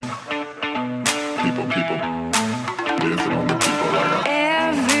people. Dancing on the people like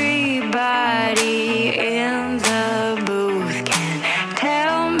Everybody in the booth can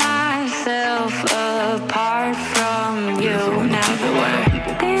tell myself apart from you. Now the word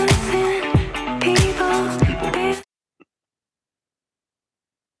dancing people.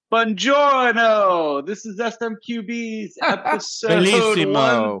 Buongiorno! This is SMQBs episode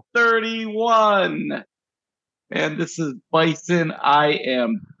Bellissimo. 131. And this is Bison. I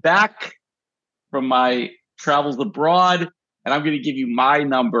am back from my travels abroad, and I'm going to give you my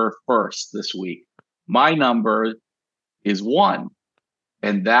number first this week. My number is 1,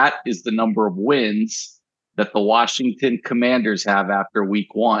 and that is the number of wins that the Washington Commanders have after week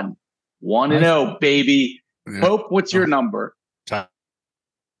 1. 1-0, baby. Yeah. Hope, what's your number?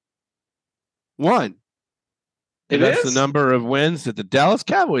 1. That's is the number of wins that the Dallas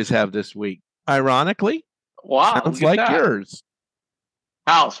Cowboys have this week. Ironically, wow, sounds like yours.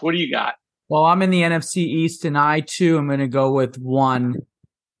 House, what do you got? Well, I'm in the NFC East, and I, too, am going to go with 1.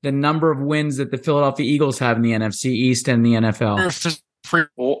 The number of wins that the Philadelphia Eagles have in the NFC East and the NFL.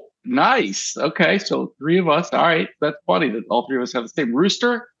 Oh, nice. Okay, so 3 of us. All right, that's funny that all 3 of us have the same.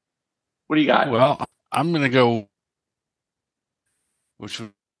 Rooster, what do you got? Well, I'm going to go, which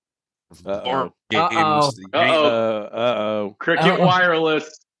would more games. Cricket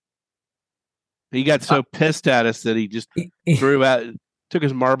Wireless. He got so pissed at us that he just threw out, took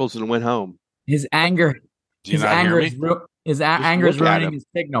his marbles and went home. His anger is ruining his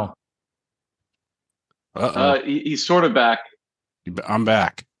signal. He's sort of back. I'm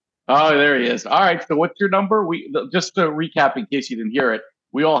back. Oh, there he is. All right. So, what's your number? Just to recap in case you didn't hear it,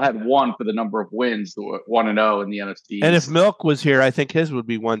 we all had 1 for the number of wins, 1-0 in the NFC. And if Milk was here, I think his would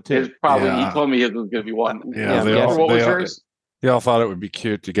be 1 too. He told me his was going to be 1. Yeah, what was yours? They all thought it would be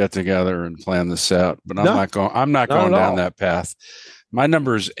cute to get together and plan this out, but I'm not going down that path. My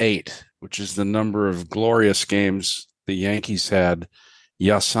number is 8, which is the number of glorious games the Yankees had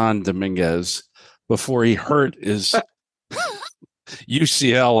Yasan Dominguez before he hurt his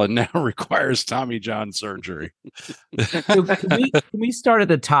UCL and now requires Tommy John surgery. Can we start at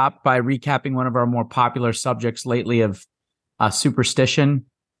the top by recapping one of our more popular subjects lately of superstition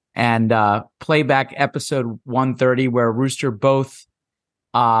and play back episode 130 where Rooster both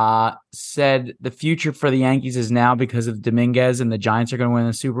said the future for the Yankees is now because of Dominguez and the Giants are going to win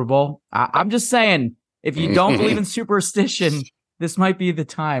the Super Bowl. I'm just saying, if you don't believe in superstition, this might be the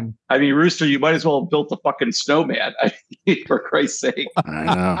time. I mean, Rooster, you might as well have built a fucking snowman. For Christ's sake.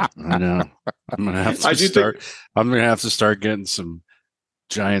 I know. I'm gonna have to start getting some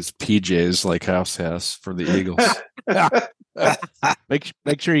Giants PJs like House has for the Eagles.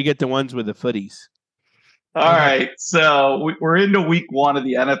 Make sure you get the ones with the footies. All right, so we're into week 1 of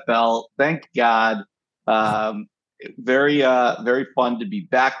the NFL. Thank God. Very fun to be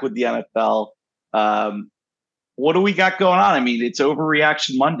back with the NFL. What do we got going on? I mean, it's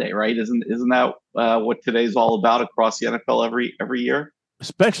Overreaction Monday, right? Isn't that what today's all about across the NFL every year?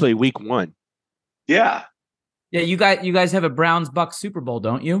 Especially week 1. Yeah. Yeah, you guys have a Browns-Bucks Super Bowl,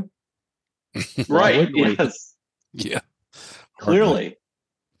 don't you? Right. Yes. Yeah. Clearly.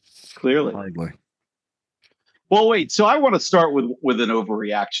 Hardly. Well, wait. So I want to start with an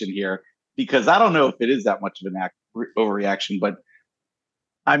overreaction here because I don't know if it is that much of an overreaction, but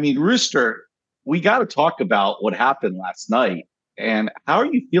I mean, Rooster, we got to talk about what happened last night. And how are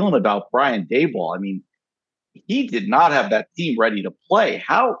you feeling about Brian Daboll? I mean, he did not have that team ready to play.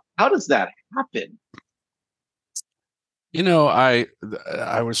 How does that happen? You know, I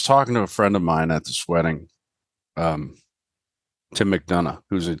was talking to a friend of mine at this wedding, Tim McDonough,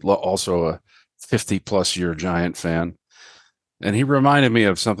 who's also a 50-plus year Giant fan. And he reminded me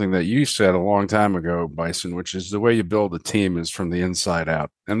of something that you said a long time ago, Bison, which is the way you build a team is from the inside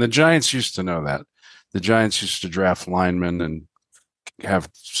out. And the Giants used to know that. The Giants used to draft linemen and have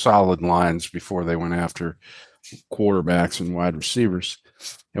solid lines before they went after quarterbacks and wide receivers.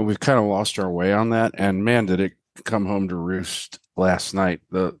 And we've kind of lost our way on that. And man, did it come home to roost last night.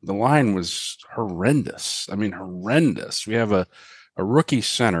 The line was horrendous. I mean, horrendous. We have a rookie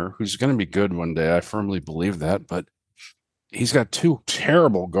center who's going to be good one day. I firmly believe that, but he's got 2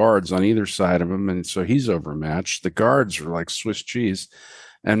 terrible guards on either side of him, and so he's overmatched. The guards are like Swiss cheese.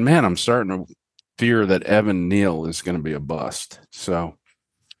 And, man, I'm starting to fear that Evan Neal is going to be a bust. So,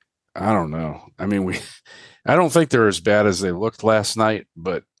 I don't know. I mean, I don't think they're as bad as they looked last night,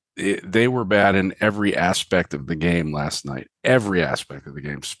 but they were bad in every aspect of the game last night. Every aspect of the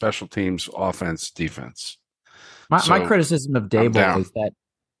game. Special teams, offense, defense. My criticism of Daboll is that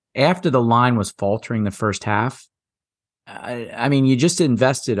after the line was faltering the first half, I mean, you just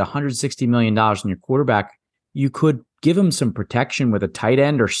invested $160 million in your quarterback. you could give him some protection with a tight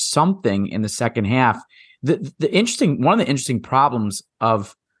end or something in the second half. One of the interesting problems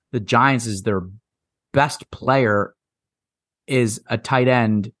of the Giants is their best player is a tight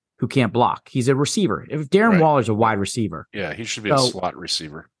end who can't block. He's a receiver. If Darren Waller's a wide receiver. Yeah, he should be a slot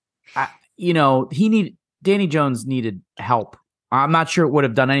receiver. Danny Jones needed help. I'm not sure it would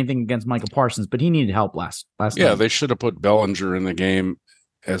have done anything against Michael Parsons, but he needed help last night. They should have put Bellinger in the game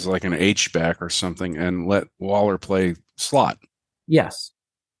as like an H-back or something and let Waller play slot. Yes.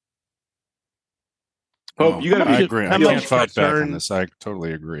 I agree. I can't fight back on this. I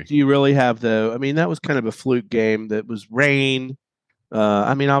totally agree. Do you really have, though? I mean, that was kind of a fluke game. That was rain.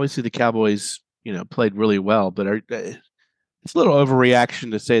 Obviously the Cowboys, played really well, but it's a little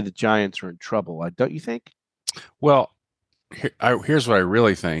overreaction to say the Giants are in trouble, don't you think? Well, here's what I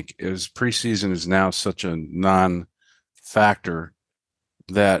really think is preseason is now such a non-factor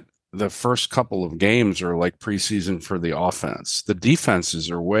that the first couple of games are like preseason for the offense. The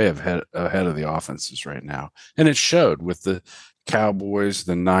defenses are way ahead of the offenses right now. And it showed with the Cowboys,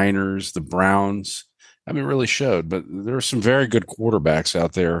 the Niners, the Browns. I mean, it really showed. But there were some very good quarterbacks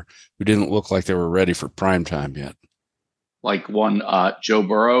out there who didn't look like they were ready for prime time yet. Like one Joe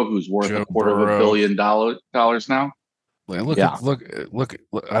Burrow, who's worth $250 million now. Look!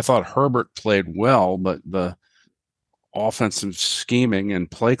 I thought Herbert played well, but the offensive scheming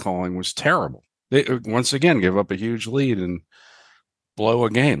and play calling was terrible. They once again give up a huge lead and blow a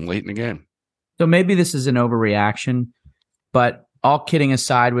game late in the game. So maybe this is an overreaction, but all kidding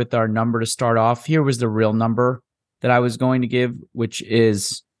aside with our number to start off, here was the real number that I was going to give, which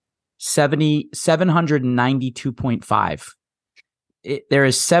is 792.5. There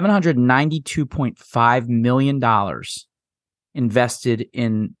is $792.5 million invested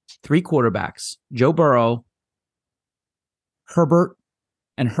in three quarterbacks, Joe Burrow, Herbert,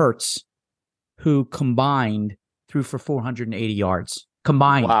 and Hurts, who combined threw for 480 yards.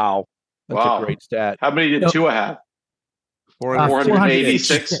 Combined. Wow. That's a great stat. How many did Tua have?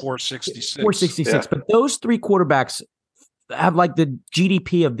 486? 466. 466. Yeah. But those three quarterbacks have like the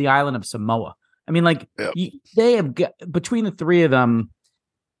GDP of the island of Samoa. I mean, they have got, between the three of them,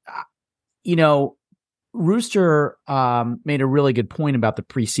 Rooster made a really good point about the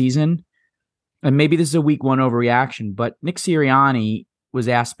preseason. And maybe this is a week one overreaction, but Nick Sirianni was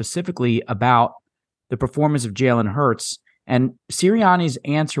asked specifically about the performance of Jalen Hurts. And Sirianni's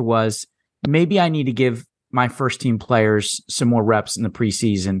answer was, maybe I need to give my first team players some more reps in the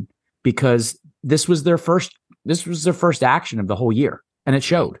preseason because this was their first action of the whole year. And it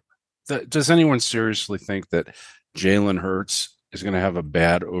showed. Does anyone seriously think that Jalen Hurts is going to have a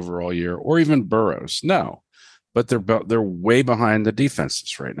bad overall year or even Burrows? No. But they're way behind the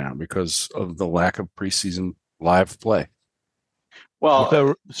defenses right now because of the lack of preseason live play.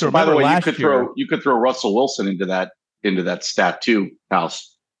 Well, so by the way, you could throw Russell Wilson into that stat too,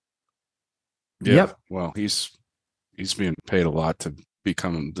 House. Yeah. Yep. Well, he's being paid a lot to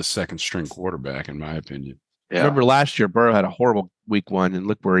become the second string quarterback, in my opinion. Yeah. Remember last year, Burrow had a horrible week one, and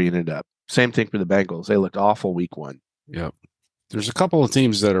look where he ended up. Same thing for the Bengals; they looked awful week one. Yep. There's a couple of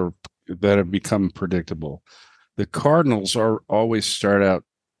teams that have become predictable. The Cardinals always start out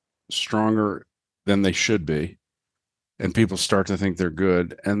stronger than they should be, and people start to think they're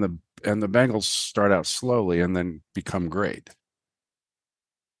good. And the Bengals start out slowly and then become great.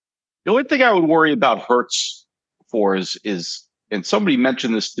 The only thing I would worry about Hurts for is, and somebody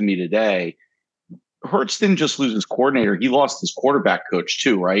mentioned this to me today, Hurts didn't just lose his coordinator; he lost his quarterback coach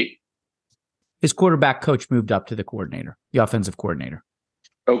too, right? His quarterback coach moved up to the coordinator, the offensive coordinator.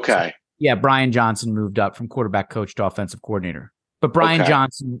 Okay. Yeah, Brian Johnson moved up from quarterback coach to offensive coordinator. But Brian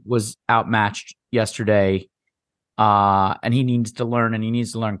Johnson was outmatched yesterday, and he needs to learn, and he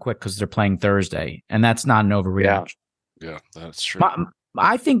needs to learn quick because they're playing Thursday, and that's not an overreaction. Yeah, that's true.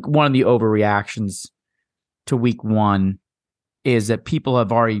 I think one of the overreactions to week one is that people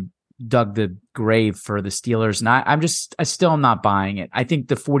have already dug the grave for the Steelers, and I still am not buying it. I think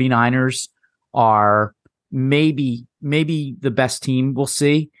the 49ers are maybe the best team. We'll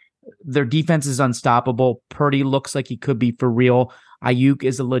see. Their defense is unstoppable. Purdy looks like he could be for real. Ayuk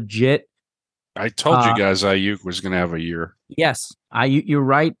is a legit. I told you guys Ayuk was going to have a year. Yes, you're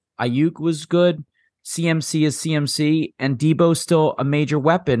right. Ayuk was good. CMC is CMC, and Debo's still a major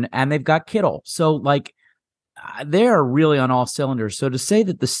weapon, and they've got Kittle. So, they're really on all cylinders. So to say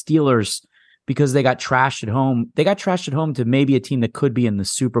that the Steelers, because they got trashed at home to maybe a team that could be in the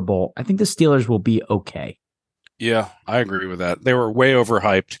Super Bowl, I think the Steelers will be okay. Yeah, I agree with that. They were way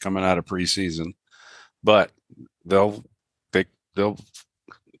overhyped coming out of preseason, but they'll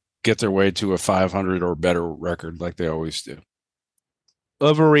get their way to a 500 or better record like they always do.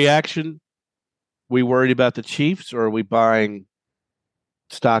 Overreaction. we worried about the Chiefs, or are we buying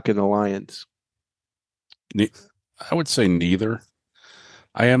stock in the Lions? I would say neither.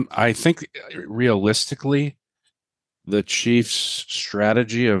 I think realistically, the Chiefs'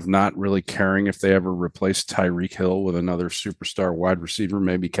 strategy of not really caring if they ever replace Tyreek Hill with another superstar wide receiver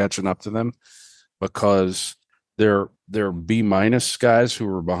may be catching up to them, because their B- guys who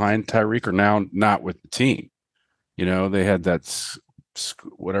were behind Tyreek are now not with the team. They had that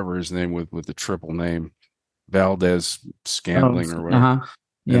whatever his name with the triple name, Valdez Scantling or whatever.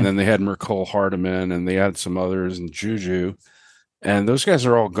 Yeah. And then they had Mecole Hardman, and they had some others, and Juju. And those guys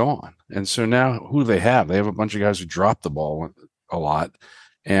are all gone. And so now who do they have? They have a bunch of guys who drop the ball a lot,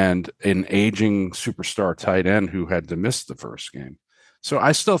 and an aging superstar tight end who had to miss the first game. So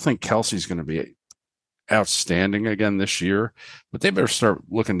I still think Kelsey's going to be outstanding again this year, but they better start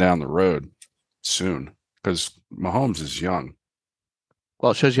looking down the road soon, because Mahomes is young.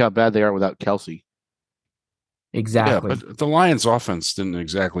 Well, it shows you how bad they are without Kelsey. Exactly. Yeah, but the Lions offense didn't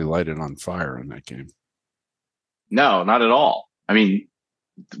exactly light it on fire in that game. No, not at all. I mean,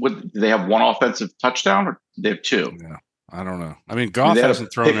 do they have one offensive touchdown, or do they have two? Yeah, I don't know. I mean, Goff they had a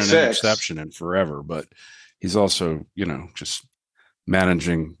hasn't thrown an pick six. interception in forever, but he's also, just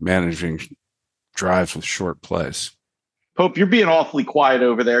managing drives with short plays. Pope, you're being awfully quiet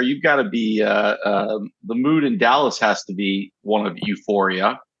over there. You've got to be the mood in Dallas has to be one of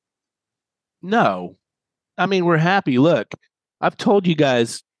euphoria. No, I mean, we're happy. Look, I've told you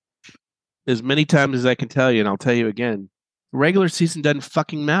guys as many times as I can tell you, and I'll tell you again, the regular season doesn't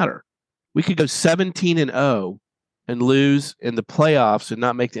fucking matter. We could go 17-0 and lose in the playoffs and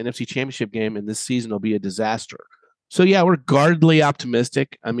not make the NFC Championship game, and this season will be a disaster. So, yeah, we're guardedly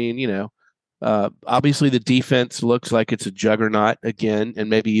optimistic. I mean, obviously the defense looks like it's a juggernaut again, and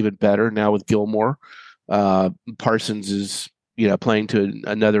maybe even better now with Gilmore. Parsons is, playing to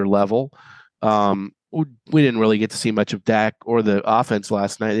another level. We didn't really get to see much of Dak or the offense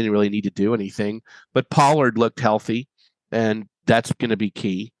last night. They didn't really need to do anything. But Pollard looked healthy, and that's going to be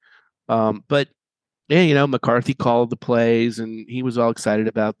key. But, yeah, McCarthy called the plays, and he was all excited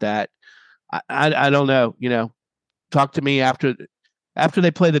about that. I don't know. Talk to me after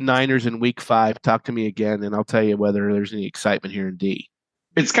they play the Niners in Week 5. Talk to me again, and I'll tell you whether there's any excitement here in D.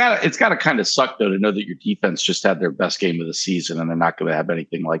 It's got to kind of suck, though, to know that your defense just had their best game of the season, and they're not going to have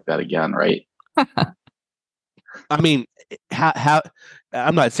anything like that again, right? I mean, how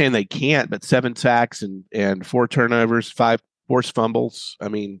I'm not saying they can't, but 7 sacks and 4 turnovers, 5 forced fumbles. I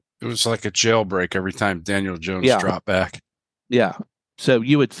mean, it was like a jailbreak every time Daniel Jones dropped back. Yeah. So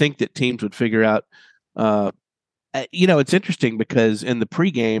you would think that teams would figure out, it's interesting because in the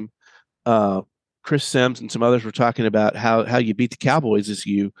pregame, Chris Sims and some others were talking about how you beat the Cowboys is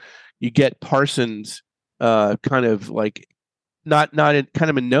you get Parsons kind of like not in kind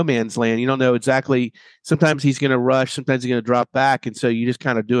of in no man's land. You don't know exactly. Sometimes he's going to rush, sometimes he's going to drop back, and so you just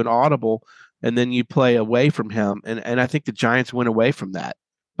kind of do an audible, and then you play away from him. And I think the Giants went away from that,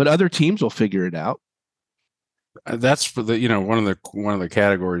 but other teams will figure it out. That's for the one of the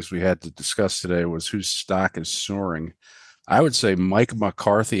categories we had to discuss today was whose stock is soaring. I would say Mike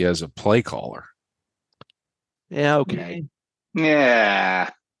McCarthy as a play caller. Yeah. Okay. Yeah.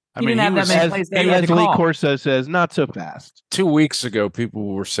 I mean, he was, as Lee Corso says, not so fast. 2 weeks ago,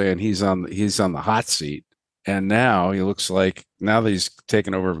 people were saying he's on the hot seat, and now he looks like now that he's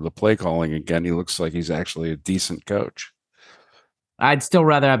taken over the play calling again, he looks like he's actually a decent coach. I'd still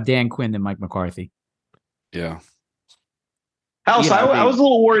rather have Dan Quinn than Mike McCarthy. Yeah. House, I was a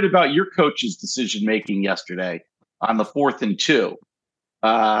little worried about your coach's decision making yesterday on the 4th and 2.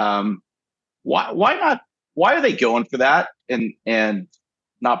 Why not? Why are they going for that and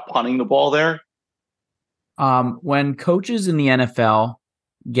not punting the ball there? When coaches in the NFL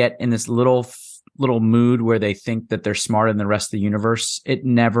get in this little mood where they think that they're smarter than the rest of the universe, it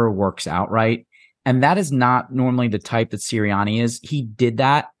never works out right. And that is not normally the type that Sirianni is. He did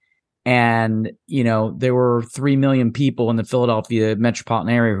that. And, there were 3 million people in the Philadelphia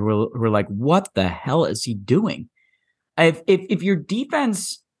metropolitan area who were like, what the hell is he doing? If your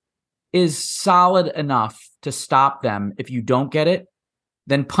defense is solid enough to stop them, if you don't get it,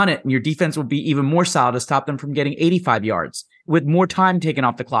 then punt it, and your defense will be even more solid to stop them from getting 85 yards with more time taken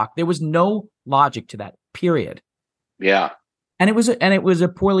off the clock. There was no logic to that, period. Yeah. And it was a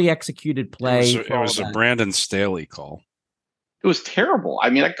poorly executed play. It was a Brandon Staley call. It was terrible. I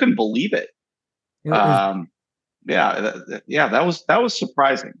mean, I couldn't believe it. That was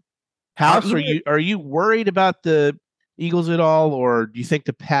surprising. House, are you worried about the Eagles at all, or do you think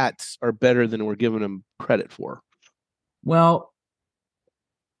the Pats are better than we're giving them credit for? Well,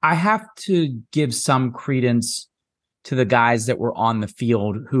 I have to give some credence to the guys that were on the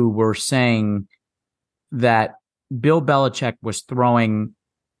field who were saying that Bill Belichick was throwing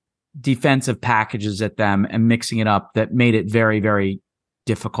defensive packages at them and mixing it up that made it very, very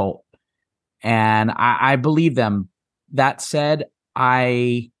difficult. And I believe them. That said,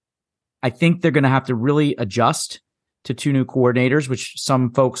 I think they're going to have to really adjust to 2 new coordinators, which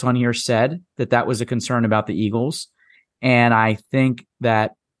some folks on here said that was a concern about the Eagles. And I think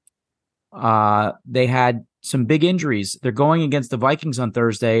that they had some big injuries. They're going against the Vikings on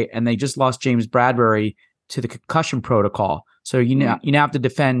Thursday, and they just lost James Bradbury to the concussion protocol. So you now have to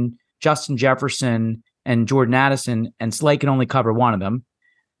defend Justin Jefferson and Jordan Addison, and Slay can only cover one of them.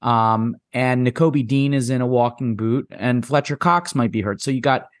 And Nakobe Dean is in a walking boot, and Fletcher Cox might be hurt. So you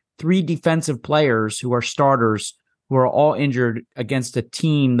got 3 defensive players who are starters who are all injured against a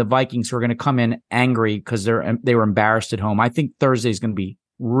team, the Vikings, who are going to come in angry because they were embarrassed at home. I think Thursday is going to be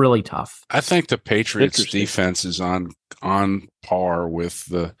really tough. I think the Patriots defense is on par with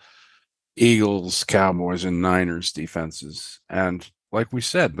the Eagles, Cowboys, and Niners defenses. And like we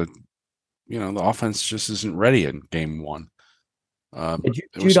said, the offense just isn't ready in game 1.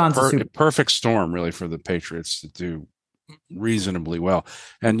 It was a perfect storm, really, for the Patriots to do reasonably well.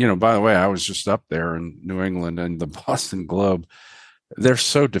 And, by the way, I was just up there in New England, and the Boston Globe, they're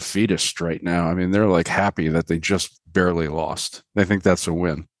so defeatist right now. I mean, they're like happy that they just barely lost. They think that's a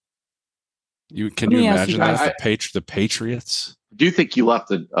win. Can you imagine that? The Patriots? Do you think you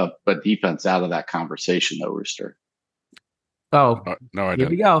left a defense out of that conversation, though, Rooster? Oh, no, I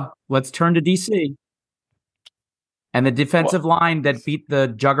didn't. Here we go. Let's turn to DC. And the defensive line that beat the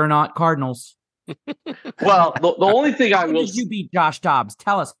juggernaut Cardinals. Well, the only thing how did you beat Josh Dobbs?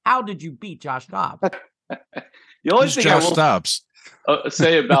 Tell us, how did you beat Josh Dobbs? The only thing Josh Dobbs?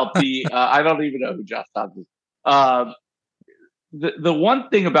 Say about the I don't even know who Josh Dobbs is. The one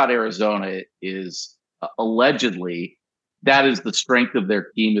thing about Arizona is allegedly that is the strength of their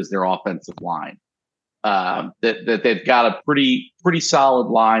team is their offensive line. That they've got a pretty solid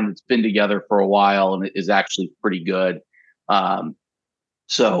line that's been together for a while and is actually pretty good.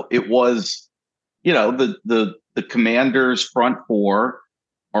 So it was, the Commanders' front 4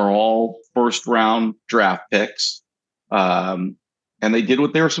 are all first round draft picks, and they did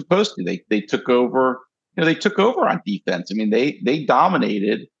what they were supposed to. They took over. They took over on defense. I mean, they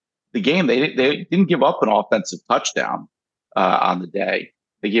dominated the game. They didn't give up an offensive touchdown on the day.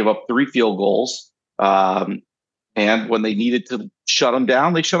 They gave up 3 field goals. And when they needed to shut them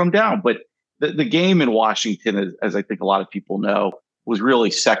down, they shut them down. But the game in Washington, as I think a lot of people know, was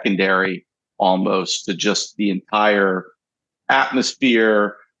really secondary almost to just the entire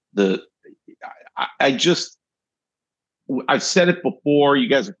atmosphere. I've said it before. You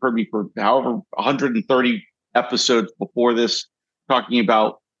guys have heard me for however 130 episodes before this, talking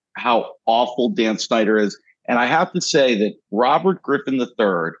about how awful Dan Snyder is. And I have to say that Robert Griffin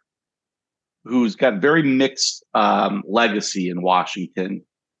III, who's got very mixed legacy in Washington,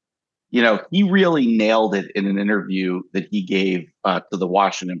 he really nailed it in an interview that he gave to the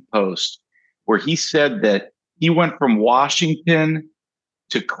Washington Post, where he said that he went from Washington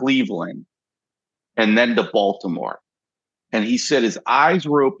to Cleveland and then to Baltimore. And he said his eyes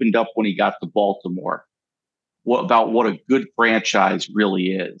were opened up when he got to Baltimore about what a good franchise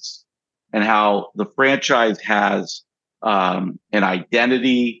really is and how the franchise has an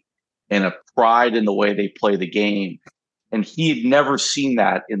identity and a pride in the way they play the game. And he had never seen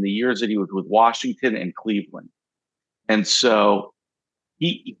that in the years that he was with Washington and Cleveland. And so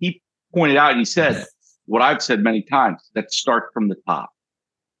he pointed out, and he said, what I've said many times, that start from the top.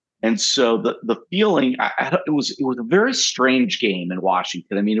 And so the feeling, it was a very strange game in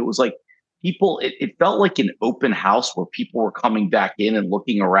Washington. I mean, it was like it felt like an open house where people were coming back in and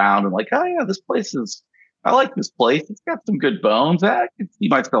looking around and like, oh yeah, I like this place. It's got some good bones. I could see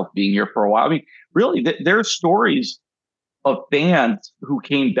myself being here for a while. I mean, really, there are stories of fans who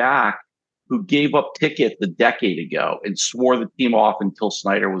came back who gave up tickets a decade ago and swore the team off until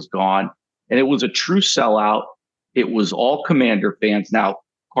Snyder was gone. And it was a true sellout. It was all Commander fans. Now,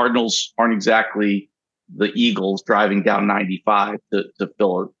 Cardinals aren't exactly the Eagles driving down 95 to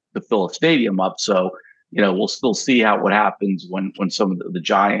fill a stadium up. So, we'll still see what happens when some of the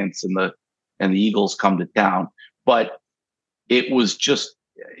Giants and the Eagles come to town. But it was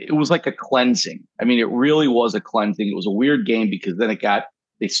like a cleansing. I mean, it really was a cleansing. It was a weird game because then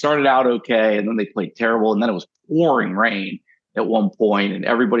they started out okay and then they played terrible. And then it was pouring rain at one point and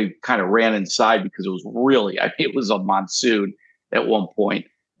everybody kind of ran inside because it was it was a monsoon at one point.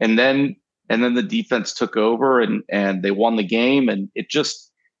 And then the defense took over and they won the game. And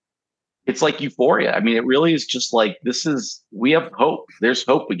it's like euphoria. I mean, it really is just like, we have hope. There's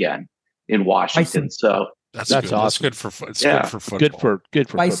hope again in Washington. So That's That's good. awesome. That's good for it's Yeah. good for football. Good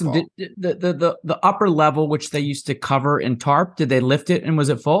for Bison, football. did the upper level, which they used to cover in tarp, did they lift it and was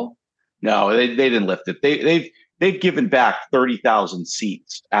it full? No, they didn't lift it. They've given back 30,000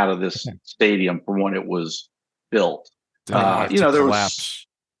 seats out of this stadium from when it was built. They don't have to there collapse.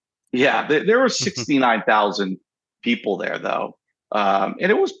 there were 69,000 people there though, and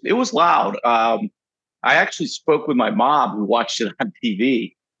it was loud. I actually spoke with my mom who watched it on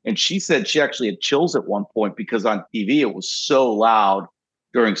TV, and she said she actually had chills at one point because on TV it was so loud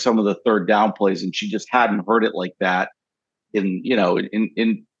during some of the third down plays, and she just hadn't heard it like that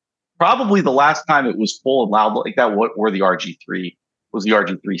in probably the last time it was full and loud like that. Where the RG3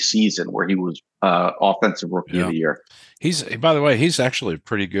 season where he was offensive rookie of the year. By the way, he's actually a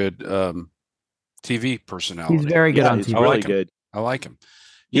pretty good TV personality. He's very good on he's TV. really good. I like him.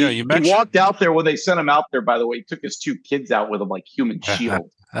 He walked out there when they sent him out there. By the way, he took his two kids out with him like human shield.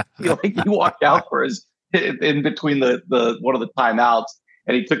 He walked out for his in between the one of the timeouts,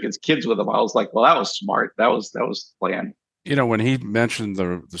 and he took his kids with him. I was like, well, that was smart. That was planned. When he mentioned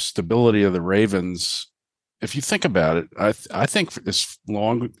the stability of the Ravens, if you think about it, I think as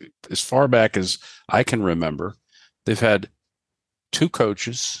far back as I can remember, they've had two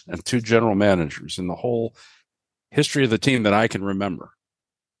coaches and two general managers in the whole history of the team that I can remember.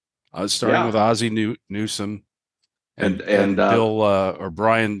 Starting with Ozzie Newsome and Bill or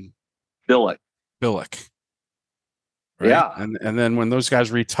Brian Billick. Right? Yeah. And then when those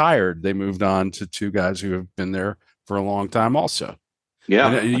guys retired, they moved on to two guys who have been there for a long time also.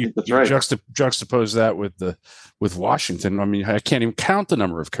 Yeah. And that's right. Juxtapose that with Washington. I mean, I can't even count the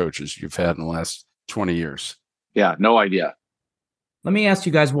number of coaches you've had in the last 20 years. Yeah, no idea. Let me ask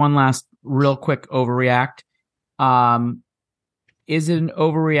you guys one last real quick overreact. Is it an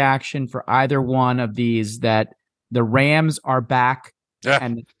overreaction for either one of these that the Rams are back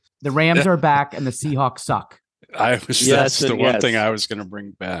and the Rams are back and the Seahawks suck? That's the one thing I was going to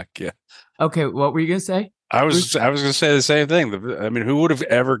bring back. Yeah. Okay. What were you going to say? I was going to say the same thing. I mean, who would have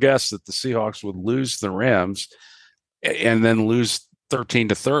ever guessed that the Seahawks would lose the Rams and then lose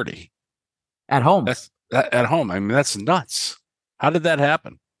 13-30 at home? At home. I mean, that's nuts. How did that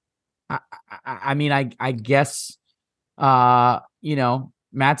happen? I mean, I guess, Matt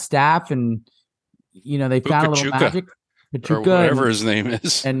Staff and, they found a little magic. Pachuca, or whatever his name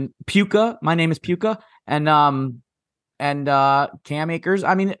is. And Puka. My name is Puka. And Cam Akers.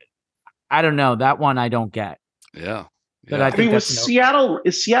 I mean, I don't know. That one I don't get. Yeah. But I think was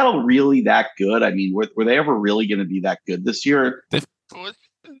Seattle really that good? I mean, were they ever really going to be that good this year? They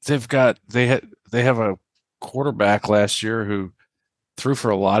have a quarterback last year who threw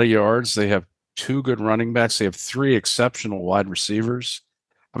for a lot of yards. They have two good running backs. They have three exceptional wide receivers.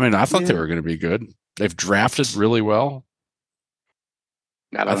 I mean, I thought they were going to be good. They've drafted really well.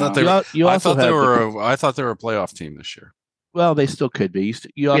 I thought they were a playoff team this year. Well, they still could be.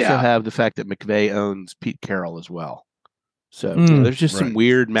 You also have the fact that McVay owns Pete Carroll as well. So there's just some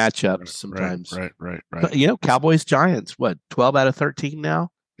weird matchups sometimes. Right. But, Cowboys Giants, what, 12 out of 13 now?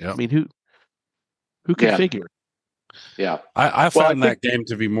 Yeah. I mean, who could figure? Yeah. I found that game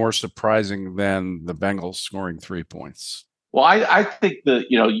to be more surprising than the Bengals scoring 3 points. Well, I think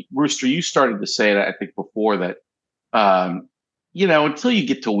Rooster, you started to say it, I think, before that, until you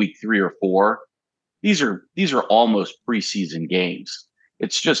get to week 3 or 4, these are almost preseason games.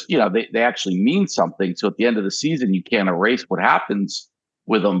 It's just, they actually mean something. So at the end of the season, you can't erase what happens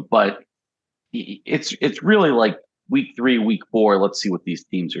with them. But it's really like week 3, week 4. Let's see what these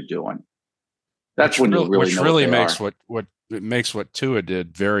teams are doing. That's when you really know what makes what Tua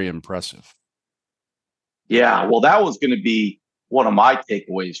did very impressive. Yeah, well, that was going to be one of my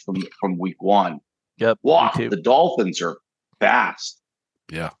takeaways from week 1. Yep. Wow, the Dolphins are fast.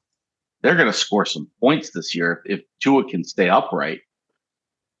 Yeah. They're going to score some points this year if Tua can stay upright.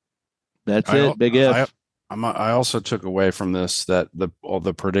 That's it. Big if. I also took away from this that all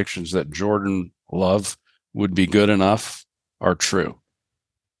the predictions that Jordan Love would be good enough are true.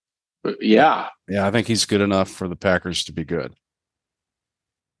 Yeah. Yeah, I think he's good enough for the Packers to be good.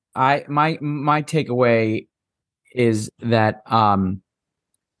 My takeaway is that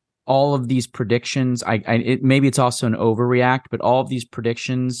all of these predictions, maybe it's also an overreact, but all of these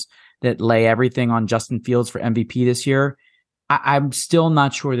predictions that lay everything on Justin Fields for MVP this year, I'm still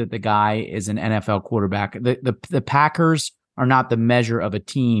not sure that the guy is an NFL quarterback. The Packers are not the measure of a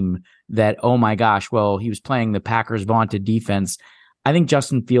team that, oh my gosh, well, he was playing the Packers' vaunted defense. I think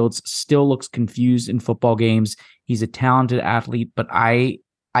Justin Fields still looks confused in football games. He's a talented athlete, but I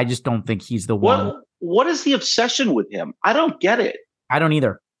just don't think he's the one. What is the obsession with him? I don't get it. I don't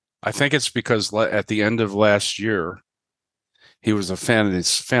either. I think it's because at the end of last year, he was a fan of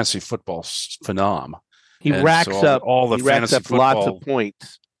this fantasy football phenom. He And racks so up all the he racks fantasy up lots of football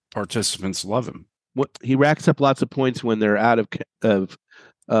points. participants love him. He racks up lots of points when they're out of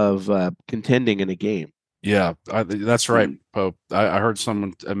contending in a game. Yeah, that's right, Pope. I heard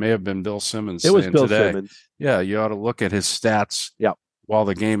someone, it may have been Bill Simmons, It was saying Bill today, Simmons. yeah, you ought to look at his stats while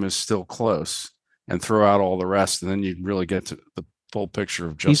the game is still close and throw out all the rest, and then you really get to the full picture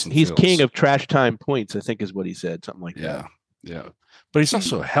of Justin He's Fields. king of trash time points, I think is what he said, something like that. Yeah. But he's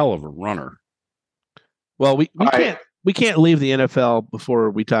also a hell of a runner. Well, we can't leave the NFL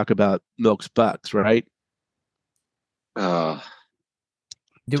before we talk about Milk's Bucks, right? Time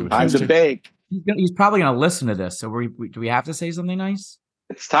Do to bake. He's probably going to listen to this. So do we have to say something nice?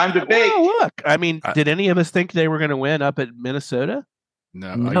 It's time to bake. Well, look, I mean, did any of us think they were going to win up at Minnesota?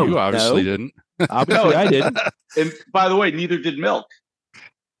 No, you obviously didn't. Obviously, I didn't. And by the way, neither did Milk.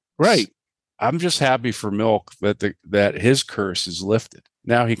 Right. I'm just happy for Milk that his curse is lifted.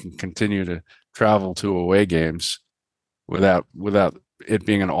 Now he can continue to travel to away games without it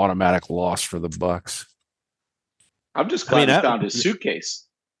being an automatic loss for the Bucks. I'm just glad he found his suitcase.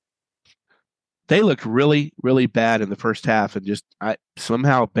 They looked really, really bad in the first half, and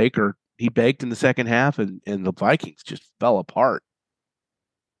somehow Baker baked in the second half, and the Vikings just fell apart.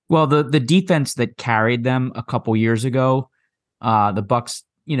 Well, the defense that carried them a couple years ago, the Bucks,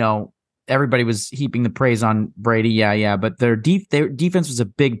 everybody was heaping the praise on Brady. Yeah. But their defense was a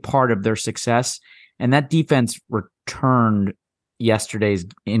big part of their success. And that defense returned in yesterday's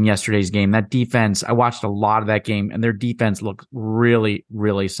game. That defense, I watched a lot of that game, and their defense looked really,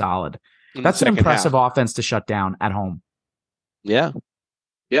 really solid. That's an impressive offense to shut down at home. Yeah.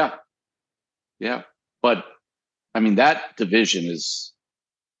 But I mean, that division is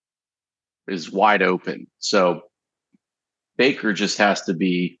wide open. So Baker just has to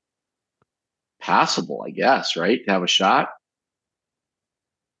be passable, I guess, right? To have a shot.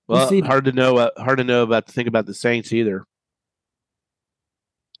 Well, hard to know about the thing about the Saints either.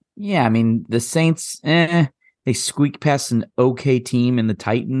 Yeah, I mean, the Saints, they squeak past an okay team in the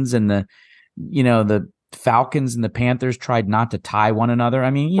Titans, and the Falcons and the Panthers tried not to tie one another. I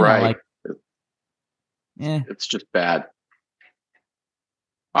mean, it's just bad.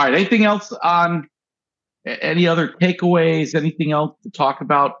 All right. Anything else on any other takeaways? Anything else to talk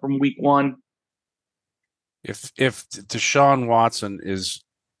about from week one? If Deshaun Watson is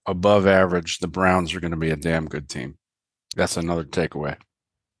above average, the Browns are going to be a damn good team. That's another takeaway.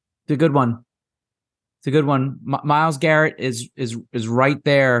 It's a good one. Myles Garrett is right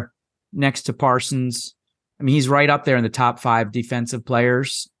there next to Parsons. I mean, he's right up there in the top 5 defensive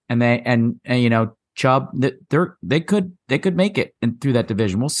players, and Chubb, they could make it through that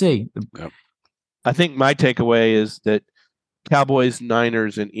division. We'll see. Yep. I think my takeaway is that Cowboys,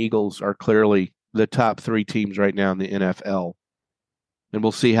 Niners, and Eagles are clearly the top 3 teams right now in the NFL, and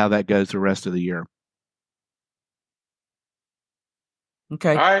we'll see how that goes the rest of the year.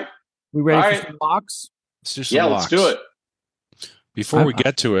 Okay. All right. We ready for some locks? Let's do it. Before we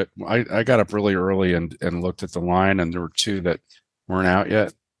get to it, I got up really early and looked at the line, and there were 2 that weren't out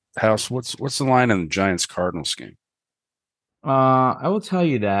yet. House, what's the line in the Giants Cardinals game? I will tell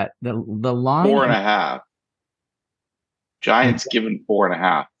you that the line 4.5. Giants given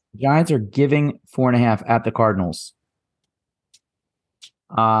 4.5. Giants are giving 4.5 at the Cardinals.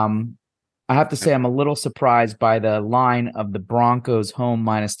 I have to say I'm a little surprised by the line of the Broncos home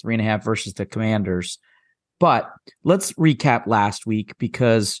 -3.5 versus the Commanders. But let's recap last week,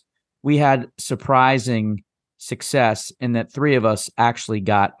 because we had surprising success in that 3 of us actually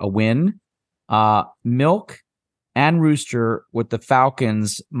got a win. Milk and Rooster with the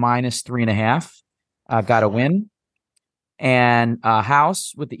Falcons -3.5 got a win. And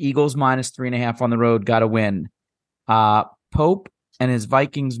House with the Eagles -3.5 on the road got a win. Pope and his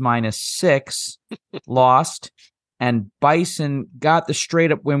Vikings -6 lost. And Bison got the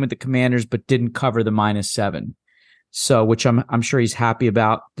straight up win with the Commanders, but didn't cover the -7. So, which I'm sure he's happy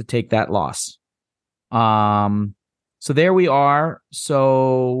about to take that loss. So there we are.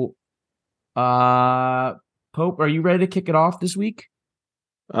 So, Pope, are you ready to kick it off this week?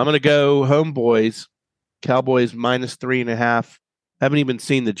 I'm going to go homeboys. Cowboys -3.5. Haven't even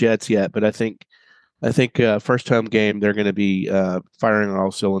seen the Jets yet, but I think first home game they're going to be firing on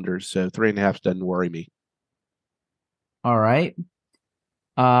all cylinders. So 3.5 doesn't worry me. All right.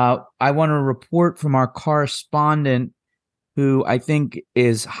 I want to report from our correspondent, who I think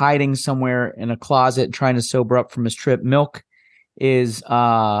is hiding somewhere in a closet trying to sober up from his trip. Milk is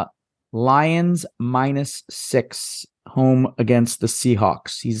Lions -6 home against the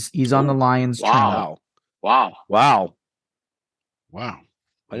Seahawks. He's on the Lions train. Wow. I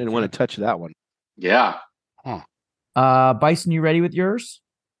didn't want to touch that one. Yeah. Bison, you ready with yours?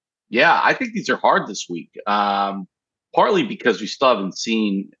 Yeah, I think these are hard this week. Partly because we still haven't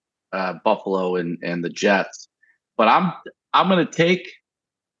seen Buffalo and the Jets, but I'm going to take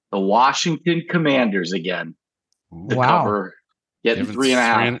the Washington Commanders again to Wow. cover, getting Giving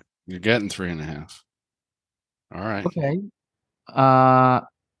 3.5. You're getting 3.5. All right. Okay.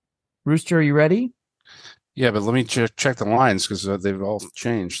 Rooster, are you ready? Yeah, but let me check the lines because they've all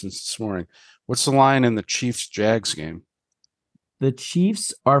changed since this morning. What's the line in the Chiefs-Jags game? The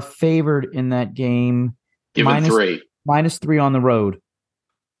Chiefs are favored in that game. Given 3. -3 on the road.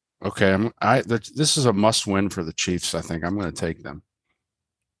 Okay, this is a must-win for the Chiefs. I think I'm going to take them.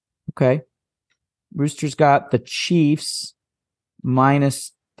 Okay. Rooster's got the Chiefs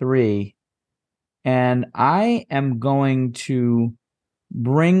 -3. And I am going to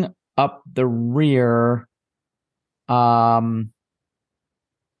bring up the rear.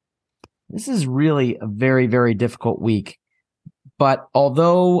 This is really a very, very difficult week. But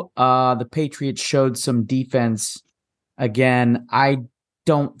although the Patriots showed some defense, again, I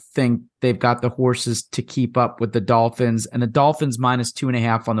don't think they've got the horses to keep up with the Dolphins. And the Dolphins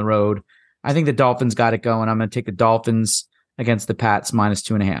 -2.5 on the road. I think the Dolphins got it going. I'm going to take the Dolphins against the Pats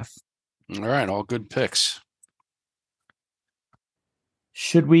 -2.5. All right, all good picks.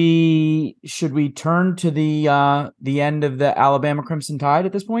 Should we turn to the end of the Alabama Crimson Tide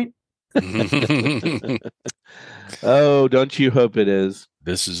at this point? Oh, don't you hope it is?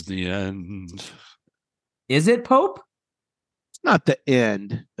 This is the end. Is it, Pope? It's not the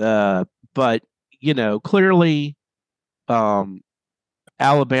end, but clearly,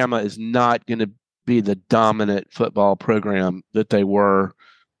 Alabama is not going to be the dominant football program that they were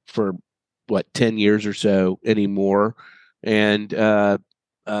for 10 years or so anymore. And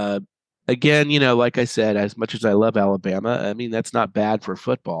again, like I said, as much as I love Alabama, I mean, that's not bad for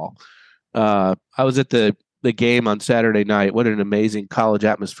football. I was at the game on Saturday night. What an amazing college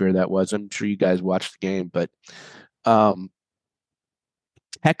atmosphere that was. I'm sure you guys watched the game, but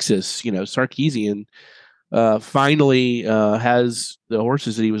Texas, Sarkisian finally has the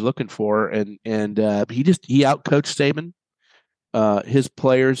horses that he was looking for, and he outcoached Saban. His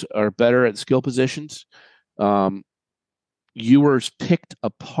players are better at skill positions. Ewers picked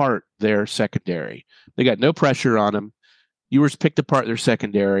apart their secondary. They got no pressure on him. Ewers picked apart their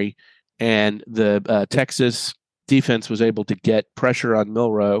secondary, and the Texas defense was able to get pressure on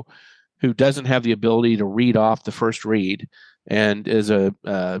Milroe, who doesn't have the ability to read off the first read and is a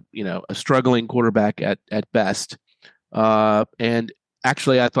struggling quarterback at best. And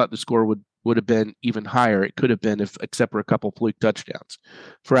actually, I thought the score would have been even higher. It could have been except for a couple fluke touchdowns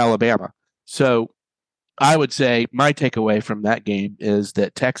for Alabama. So I would say my takeaway from that game is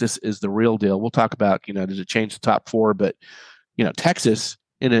that Texas is the real deal. We'll talk about, does it change the top four? But, Texas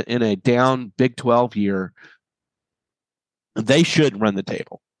in a down Big 12 year, they should run the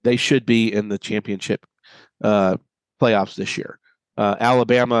table. They should be in the championship playoffs this year.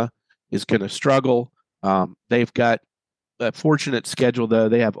 Alabama is going to struggle. They've got a fortunate schedule, though.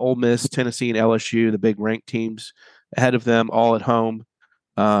 They have Ole Miss, Tennessee, and LSU, the big ranked teams ahead of them, all at home.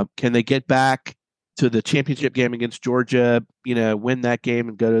 Can they get back to the championship game against Georgia, win that game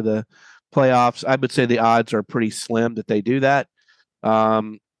and go to the playoffs? I would say the odds are pretty slim that they do that.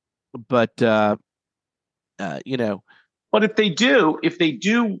 But if they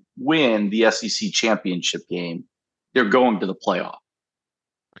do win the SEC championship game, they're going to the playoff.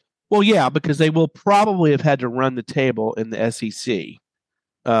 Well, yeah, because they will probably have had to run the table in the SEC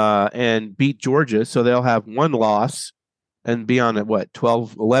and beat Georgia, so they'll have one loss and be on a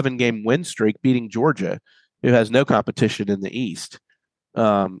 11 game win streak, beating Georgia, who has no competition in the East.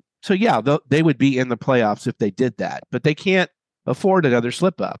 So yeah, they would be in the playoffs if they did that, but they can't afford another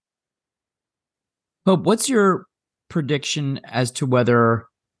slip up. Hope, what's your prediction as to whether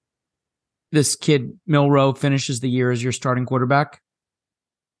this kid Milroe finishes the year as your starting quarterback?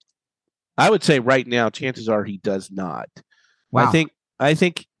 I would say right now, chances are he does not. Wow. I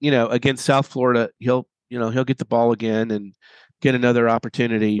think against South Florida, he'll get the ball again and get another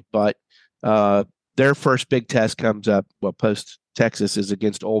opportunity. But their first big test comes up, post Texas, is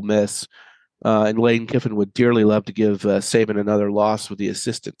against Ole Miss, and Lane Kiffin would dearly love to give Saban another loss with the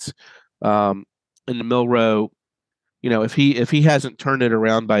assistants. And the Milroe, if he hasn't turned it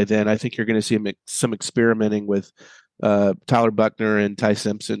around by then, I think you're going to see some experimenting with Tyler Buckner and Ty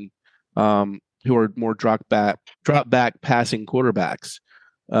Simpson, who are more drop back passing quarterbacks.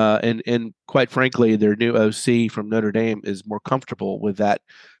 And quite frankly, their new OC from Notre Dame is more comfortable with that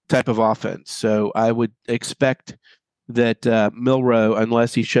type of offense. So I would expect that Milroe,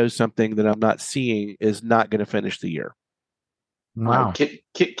 unless he shows something that I'm not seeing, is not going to finish the year. Wow.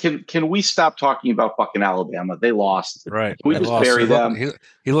 Can we stop talking about fucking Alabama? They lost. Right. Can we They just lost. bury them?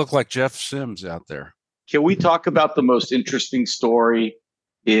 He looked like Jeff Sims out there. Can we talk about the most interesting story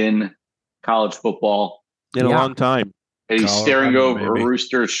in college football in a long time? And he's Colorado, staring over baby.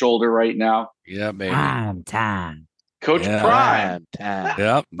 Rooster's shoulder right now. Yeah, baby. Time. Coach Prime.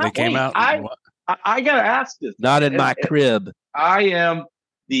 Yep. They came out. I got to ask this. Not in my crib. I am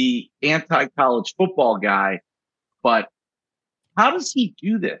the anti-college football guy, but how does he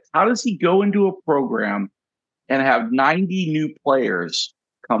do this? How does he go into a program and have 90 new players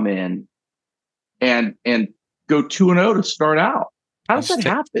come in and go 2-0 to start out? How does that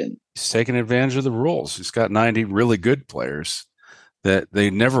happen? He's taking advantage of the rules. He's got 90 really good players that they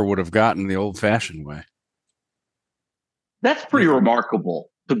never would have gotten the old-fashioned way. That's pretty remarkable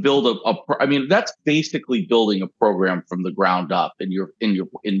to build I mean, that's basically building a program from the ground up in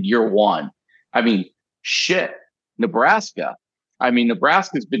year one. I mean, shit, Nebraska. I mean,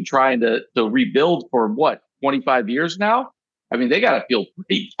 Nebraska's been trying to rebuild for what, 25 years now? I mean, they got to feel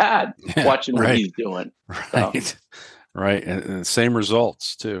pretty bad watching what he's doing. Right. So. Right. And the same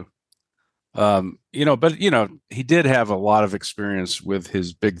results too. But he did have a lot of experience with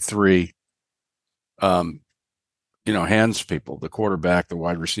his big three, hands people, the quarterback, the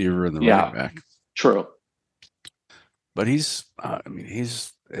wide receiver, and the running back. True. But if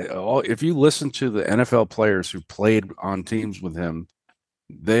you listen to the NFL players who played on teams with him,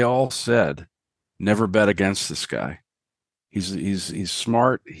 they all said, never bet against this guy. He's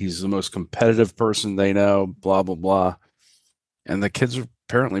smart. He's the most competitive person they know, blah, blah, blah. And the kids are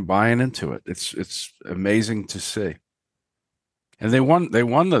apparently buying into it. It's amazing to see. And they won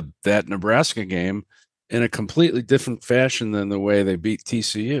that Nebraska game in a completely different fashion than the way they beat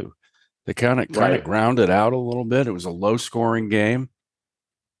TCU. They kind of grounded out a little bit. It was a low scoring game,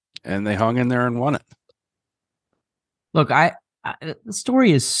 and they hung in there and won it. Look, the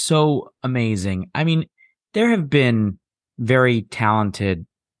story is so amazing. I mean, there have been very talented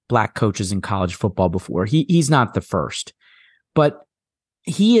black coaches in college football before. He's not the first, but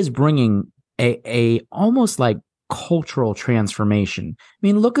he is bringing a almost like cultural transformation. I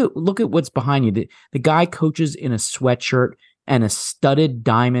mean, look at what's behind you. The guy coaches in a sweatshirt and a studded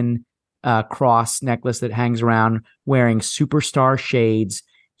diamond cross necklace that hangs around, wearing superstar shades.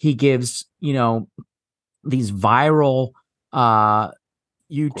 He gives, these viral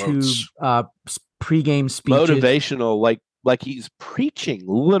YouTube pregame speeches. Motivational, like he's preaching,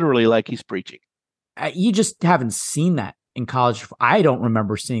 literally like he's preaching. You just haven't seen that in college. I don't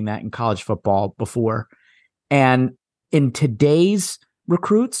remember seeing that in college football before. And in today's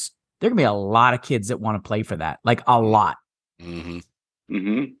recruits, there are going to be a lot of kids that want to play for that, like a lot. Mm-hmm.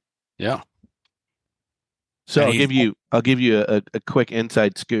 Mm-hmm. Yeah. So I'll give you a quick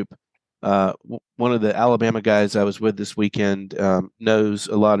inside scoop. One of the Alabama guys I was with this weekend knows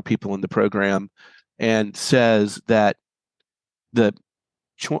a lot of people in the program and says that the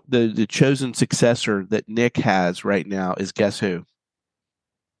chosen successor that Nick has right now is, guess who?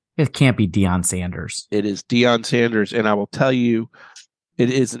 It can't be Deion Sanders. It is Deion Sanders. And I will tell you, it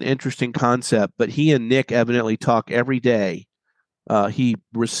is an interesting concept, but he and Nick evidently talk every day. He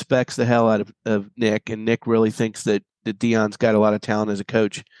respects the hell out of Nick, and Nick really thinks that Deion's got a lot of talent as a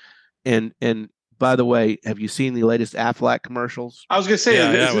coach. And by the way, have you seen the latest Aflac commercials? I was going to say,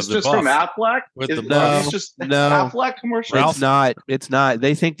 is this just from Aflac? No, Aflac commercials? It's not.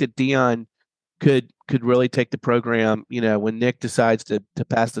 They think that Deion could really take the program, when Nick decides to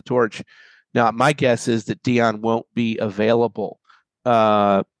pass the torch. Now, my guess is that Deion won't be available,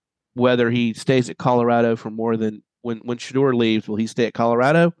 whether he stays at Colorado for more than when Shador leaves. Will he stay at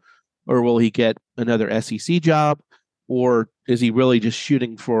Colorado, or will he get another SEC job, or is he really just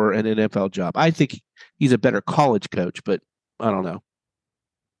shooting for an NFL job? I think he's a better college coach, but I don't know.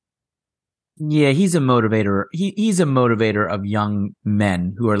 Yeah, he's a motivator. He's a motivator of young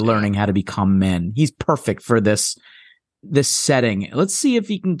men who are learning how to become men. He's perfect for this setting. Let's see if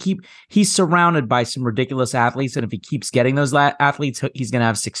he can he's surrounded by some ridiculous athletes, and if he keeps getting those athletes, he's going to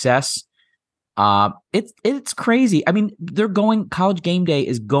have success. It's crazy. I mean, College Game Day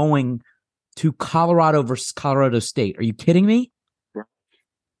is going to Colorado versus Colorado State. Are you kidding me?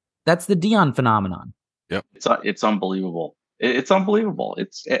 That's the Deion phenomenon. Yep. It's unbelievable. It's unbelievable.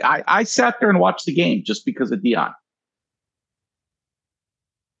 I sat there and watched the game just because of Deion.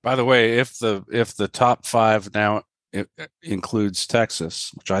 By the way, if the top five now includes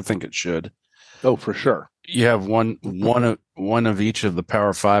Texas, which I think it should. Oh, for sure. You have one of each of the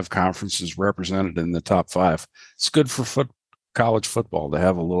Power Five conferences represented in the top five. It's good for college football to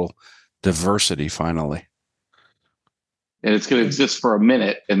have a little diversity finally. and it's going to exist for a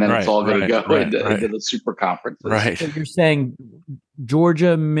minute, and then it's all going to go into the super conferences. Right. So you're saying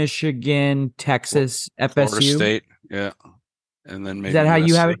Georgia, Michigan, Texas, FSU? Florida State, yeah. And then maybe Is that how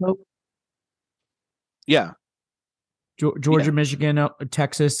you have it, USC. Coach? Yeah. Georgia, Yeah. Michigan,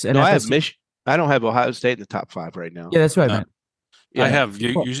 Texas, and No, FSU? I don't have Ohio State in the top 5 right now. Yeah, that's what I meant. Yeah. I have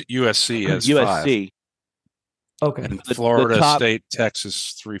USC as USC. 5. Okay. And The Florida top- State,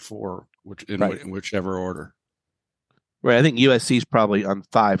 Texas 3-4, in whichever order. Right. I think USC is probably on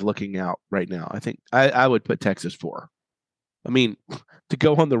 5 looking out right now. I think I would put Texas 4. I mean, to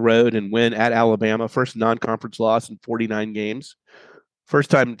go on the road and win at Alabama, first non-conference loss in 49 games. First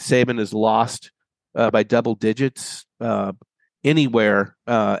time Saban has lost by double digits anywhere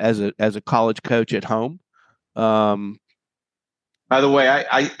as a college coach at home. By the way,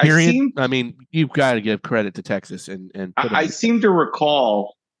 I mean, you've got to give credit to Texas and I seem to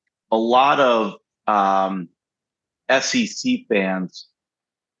recall a lot of SEC fans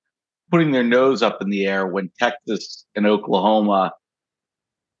putting their nose up in the air when Texas and Oklahoma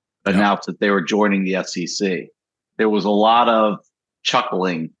announced that they were joining the SEC. There was a lot of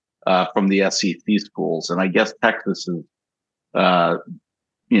chuckling from the SEC schools, and I guess Texas has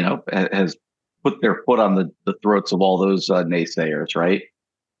put their foot on the throats of all those naysayers, right?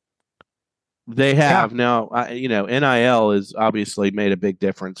 They have now. NIL has obviously made a big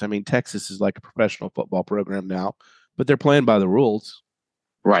difference. I mean, Texas is like a professional football program now, but they're playing by the rules.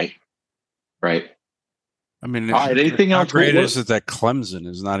 Right. I mean, all right, anything else? How great is it that Clemson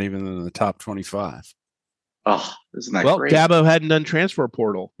is not even in the top 25? Oh, isn't that great? Dabo hadn't done transfer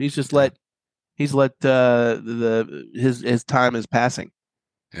portal. He's let his time is passing.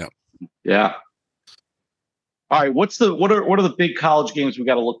 Yeah. All right. What are the big college games we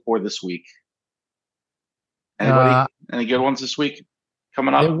got to look for this week? Anybody? Any good ones this week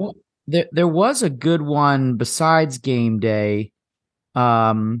coming up? There was a good one besides game day.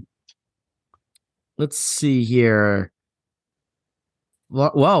 Let's see here.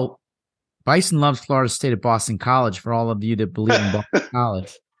 Well, Bison loves Florida State at Boston College. For all of you that believe in Boston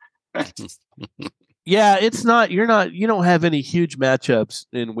College. Yeah, you don't have any huge matchups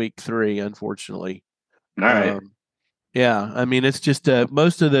in week 3, unfortunately. All right. Yeah, I mean, it's just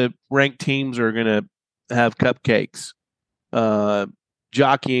most of the ranked teams are going to have cupcakes,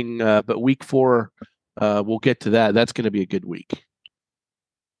 jockeying. But week 4, we'll get to that. That's going to be a good week.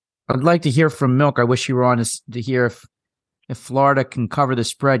 I'd like to hear from Milk. I wish you were on to hear if Florida can cover the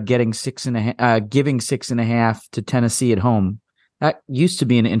spread, giving 6.5 to Tennessee at home. That used to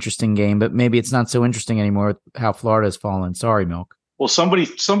be an interesting game, but maybe it's not so interesting anymore with how Florida has fallen. Sorry, Milk. Well, somebody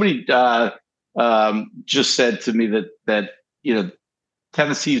just said to me that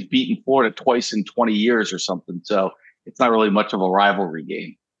Tennessee's beaten Florida twice in 20 years or something, so it's not really much of a rivalry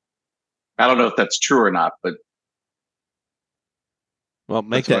game. I don't know if that's true or not, but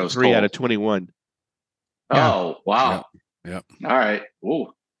make that 3 told. out of 21. Oh, wow. Yeah. All right. Ooh.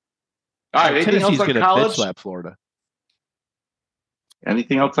 All right. Anything else on college? Slap Florida.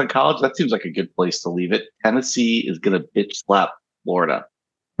 Anything else on college? That seems like a good place to leave it. Tennessee is going to bitch slap Florida.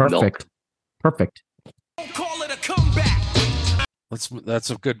 Perfect. Call it a comeback. That's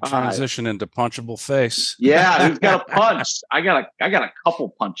a good transition into punchable face. Yeah, who's got a punch? I got a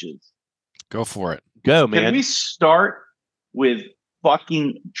couple punches. Go for it. Go, man. Can we start with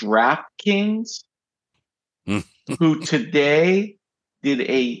fucking DraftKings, who today did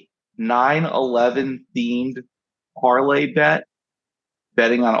a 9/11 themed parlay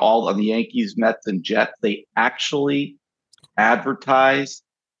betting on the Yankees, Mets, and Jets? They actually advertised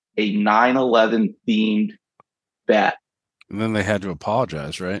a 9/11 themed bet. And then they had to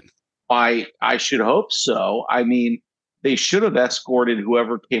apologize, right? I should hope so. I mean, they should have escorted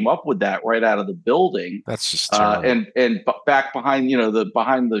whoever came up with that right out of the building. That's just terrible. And back behind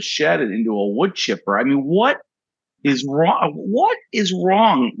behind the shed and into a wood chipper. I mean, what is wrong? What is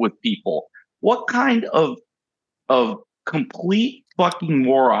wrong with people? What kind of complete fucking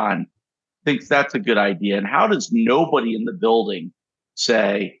moron thinks that's a good idea? And how does nobody in the building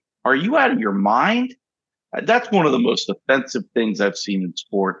say, "Are you out of your mind?" That's one of the most offensive things I've seen in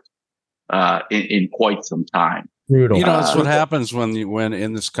sports in quite some time. Brutal. That's what happens when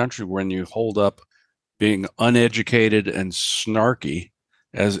in this country, when you hold up being uneducated and snarky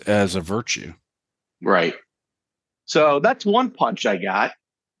as a virtue. Right. So that's one punch I got.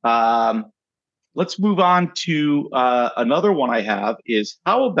 Let's move on to another one I have is,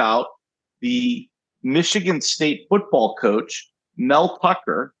 how about the Michigan State football coach, Mel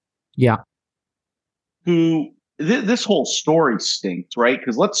Tucker? Yeah. Who this whole story stinks, right?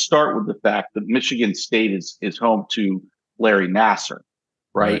 Because let's start with the fact that Michigan State is home to Larry Nassar,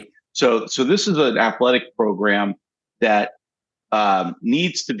 right? So this is an athletic program that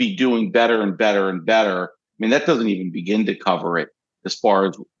needs to be doing better and better and better. I mean, that doesn't even begin to cover it as far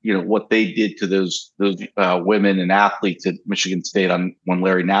as, what they did to those women and athletes at Michigan State when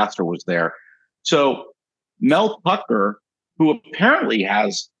Larry Nassar was there. So Mel Tucker, who apparently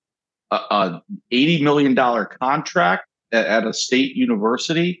has a $80 million contract at a state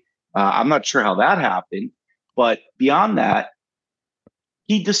university. I'm not sure how that happened, but beyond that,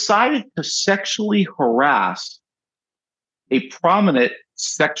 he decided to sexually harass a prominent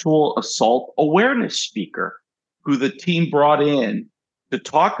sexual assault awareness speaker who the team brought in to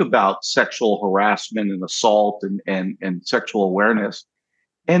talk about sexual harassment and assault and sexual awareness.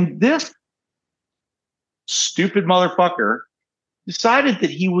 And this stupid motherfucker decided that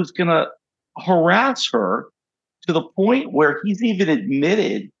he was going to harass her to the point where he's even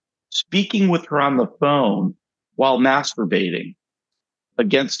admitted speaking with her on the phone while masturbating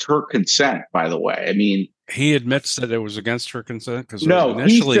against her consent, by the way. I mean, he admits that it was against her consent because no,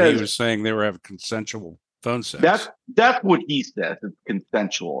 initially he was saying they were having consensual phone sex. That's what he says. It's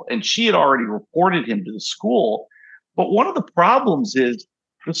consensual. And she had already reported him to the school. But one of the problems is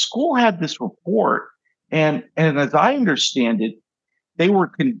the school had this report. And as I understand it, they were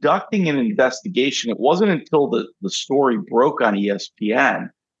conducting an investigation. It wasn't until the story broke on ESPN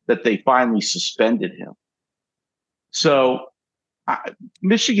that they finally suspended him. So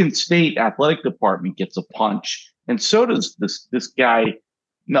Michigan State athletic department gets a punch, and so does this guy,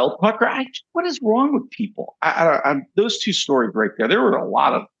 Mel Tucker. What is wrong with people? Those two stories right there. There were a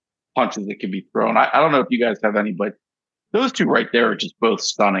lot of punches that can be thrown. I don't know if you guys have any, but those two right there are just both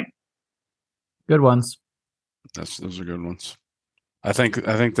stunning. Good ones. Those are good ones. I think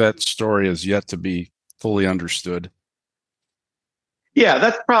that story is yet to be fully understood. Yeah,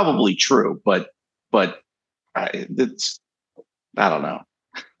 that's probably true, but it's I don't know.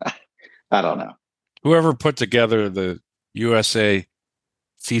 I don't know. Whoever put together the USA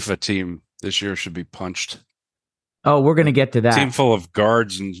FIFA team this year should be punched. Oh, we're going to get to that. Team full of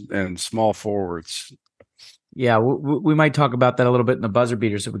guards and small forwards. Yeah, we might talk about that a little bit in the buzzer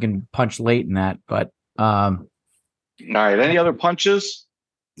beater, so we can punch late in that. But all right, any other punches?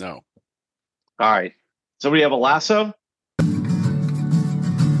 No. All right. Somebody have a lasso?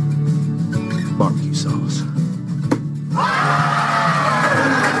 Barbecue sauce.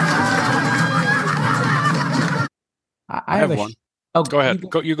 I have one. Oh, go ahead.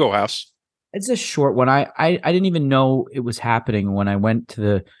 You go, House. It's a short one. I didn't even know it was happening when I went to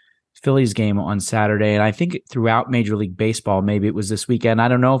the Phillies game on Saturday, and I think throughout Major League Baseball, maybe it was this weekend. I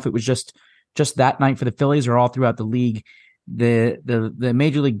don't know if it was just that night for the Phillies or all throughout the league. The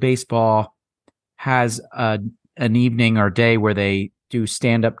Major League Baseball has an evening or day where they do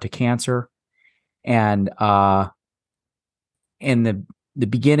stand up to cancer, and in the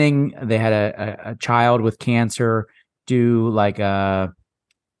beginning they had a child with cancer do like a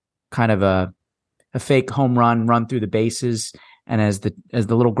kind of a fake home run through the bases. And as the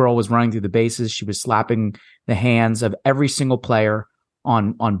little girl was running through the bases, she was slapping the hands of every single player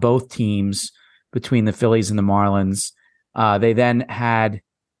on both teams between the Phillies and the Marlins. They then had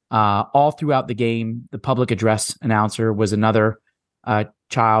all throughout the game, the public address announcer was another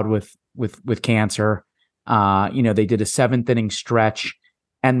child with cancer. They did a 7th inning stretch,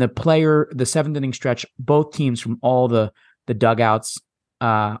 and the 7th inning stretch, both teams from all the dugouts,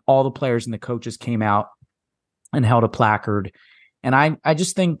 all the players and the coaches came out and held a placard. And I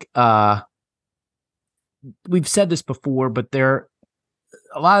just think we've said this before, but there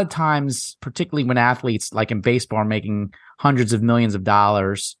a lot of times, particularly when athletes like in baseball are making hundreds of millions of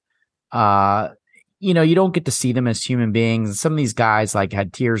dollars, you don't get to see them as human beings. Some of these guys like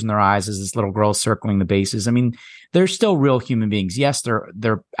had tears in their eyes as this little girl circling the bases. I mean, they're still real human beings. Yes,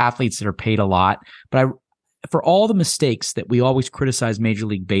 they're athletes that are paid a lot, but for all the mistakes that we always criticize Major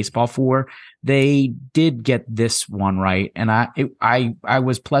League Baseball for, they did get this one right, and I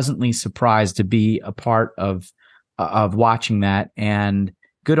was pleasantly surprised to be a part of watching that. And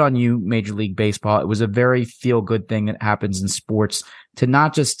good on you, Major League Baseball. It was a very feel good thing that happens in sports to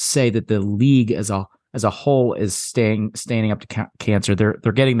not just say that the league as a whole is standing up to cancer.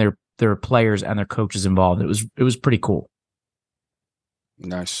 They're getting their players and their coaches involved. It was pretty cool.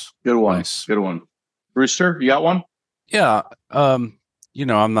 Nice, good one, nice. Good one. Brewster, you got one? Yeah. I'm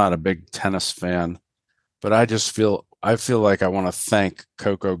not a big tennis fan, but I feel like I want to thank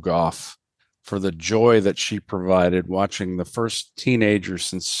Coco Gauff for the joy that she provided watching the first teenager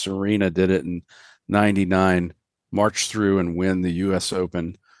since Serena did it in '99 march through and win the US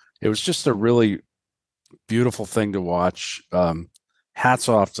Open. It was just a really beautiful thing to watch. Hats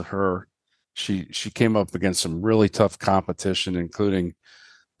off to her. She came up against some really tough competition, including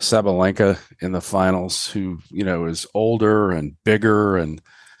Sabalenka in the finals, who, is older and bigger and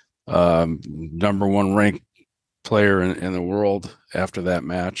number one ranked player in the world after that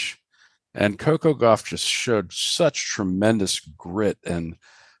match. And Coco Gauff just showed such tremendous grit and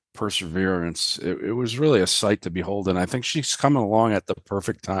perseverance. It was really a sight to behold. And I think she's coming along at the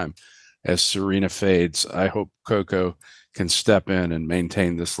perfect time as Serena fades. I hope Coco can step in and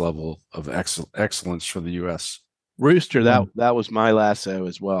maintain this level of excellence for the U.S. Rooster, that was my lasso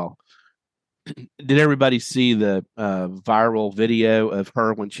as well. Did everybody see the viral video of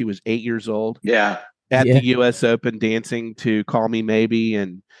her when she was 8 years old? Yeah. At the U.S. Open, dancing to Call Me Maybe,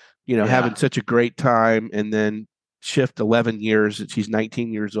 and having such a great time, and then shift 11 years and she's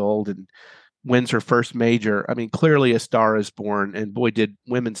 19 years old and wins her first major. I mean, clearly a star is born, and boy, did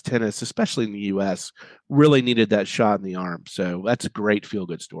women's tennis, especially in the U.S., really needed that shot in the arm. So that's a great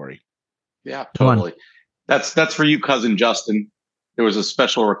feel-good story. Yeah, totally. That's for you, cousin Justin. There was a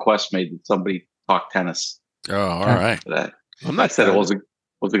special request made that somebody talk tennis. Oh, all right. I said it wasn't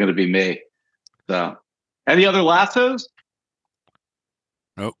going to be me. So, any other lassos?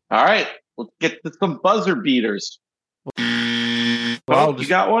 Nope. All right, let's get to some buzzer beaters. You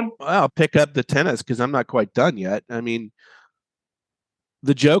got one? Well, I'll pick up the tennis because I'm not quite done yet. I mean,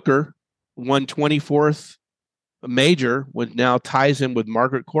 the Joker won 24th major, which now ties him with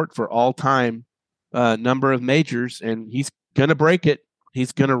Margaret Court for all-time number of majors, and he's going to break it.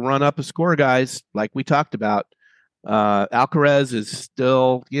 He's going to run up a score, guys, like we talked about. Alcaraz is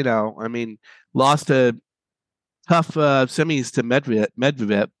still, lost a tough semis to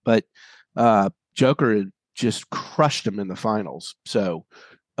Medvedev, but Joker just crushed him in the finals. So,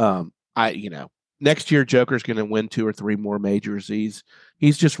 next year Joker's going to win 2 or 3 more majors. He's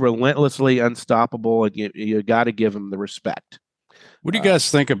just relentlessly unstoppable, and you got to give him the respect. What do you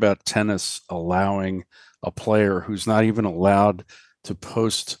guys think about tennis allowing a player who's not even allowed to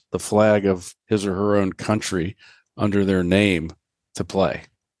post the flag of his or her own country under their name to play?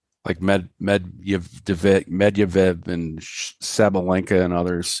 Like Medvedev and Sabalenka and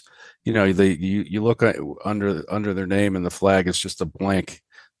others, you look at under their name and the flag is just a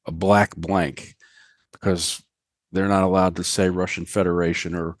black blank, because they're not allowed to say Russian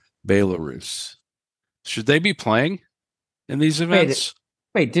Federation or Belarus. Should they be playing in these events?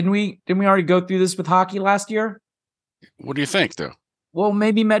 Wait, didn't we already go through this with hockey last year? What do you think, though? Well,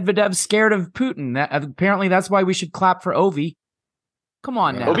 maybe Medvedev's scared of Putin. Apparently, that's why we should clap for Ovi. Come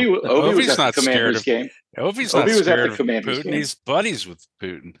on now. Ovi's not scared of game. Ovi's not scared of Putin. Game. He's buddies with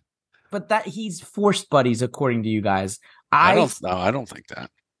Putin. But he's forced buddies, according to you guys. I don't think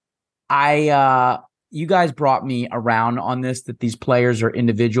that. You guys brought me around on this, that these players are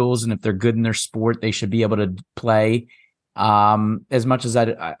individuals, and if they're good in their sport, they should be able to play. As much as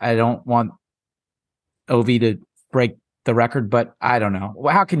I don't want Ovi to break the record, but I don't know.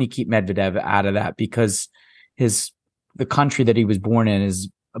 Well, how can you keep Medvedev out of that? Because the country that he was born in is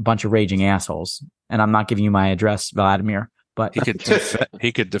a bunch of raging assholes. And I'm not giving you my address, Vladimir, but he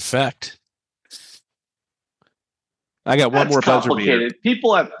could defect. I got one more buzzer beater.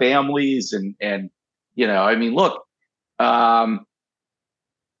 People have families and look, I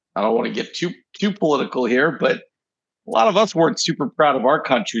don't want to get too political here, but a lot of us weren't super proud of our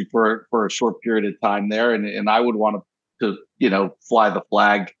country for a short period of time there. And I would want to fly the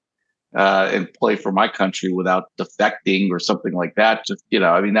flag and play for my country without defecting or something like that. Just,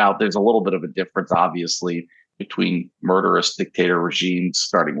 now there's a little bit of a difference, obviously, between murderous dictator regimes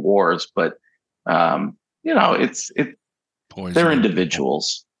starting wars, but they're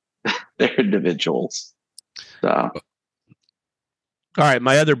individuals. They're individuals. So. All right,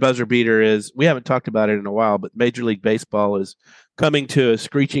 my other buzzer beater is, we haven't talked about it in a while, but Major League Baseball is coming to a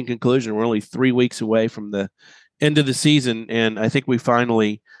screeching conclusion. We're only 3 weeks away from the end of the season, and I think we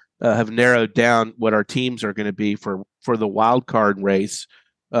finally have narrowed down what our teams are going to be for the wild card race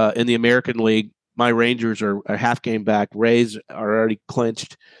in the American League. My Rangers are a half game back. Rays are already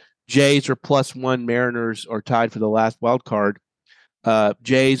clinched. Jays are +1. Mariners are tied for the last wild card.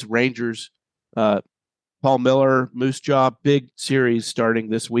 Jays, Rangers, Paul Miller, Moose Jaw, big series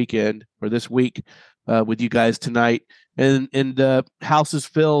starting this weekend or this week with you guys tonight. And House's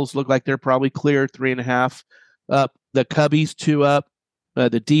Phils look like they're probably clear, 3.5 up. The Cubbies 2 up.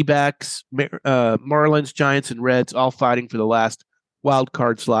 The D-backs, Marlins, Giants, and Reds all fighting for the last wild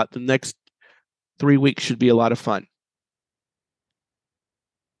card slot. The next 3 weeks should be a lot of fun.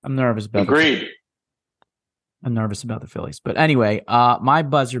 I'm nervous about Agreed. I'm nervous about the Phillies. But anyway, my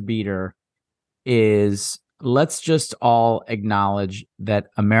buzzer beater is, let's just all acknowledge that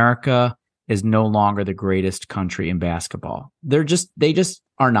America is no longer the greatest country in basketball. They just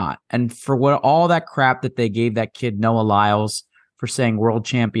are not. And for all that crap that they gave that kid Noah Lyles for saying world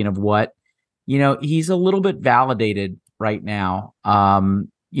champion of what. He's a little bit validated right now.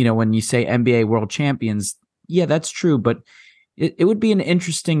 When you say NBA world champions, yeah, that's true. But it would be an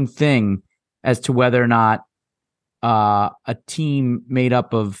interesting thing as to whether or not a team made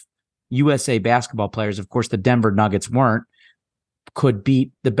up of USA basketball players, of course, the Denver Nuggets weren't, could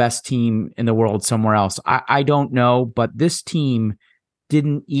beat the best team in the world somewhere else. I don't know, but this team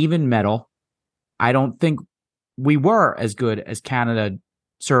didn't even medal. I don't think we were as good as Canada,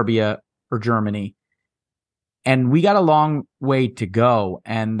 Serbia, or Germany. And we got a long way to go.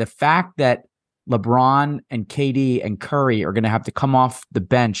 And the fact that LeBron and KD and Curry are going to have to come off the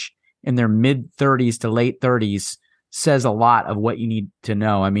bench in their mid-30s to late 30s says a lot of what you need to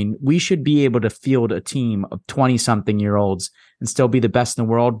know. I mean, we should be able to field a team of 20-something-year-olds and still be the best in the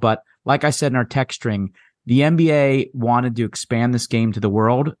world. But like I said in our text string, the NBA wanted to expand this game to the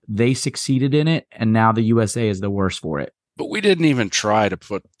world. They succeeded in it, and now the USA is the worst for it. But we didn't even try to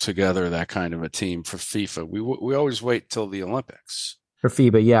put together that kind of a team for FIFA. We always wait till the Olympics. For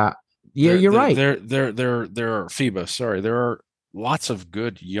FIBA, yeah. Yeah, you're right. There are FIBA, sorry. There are lots of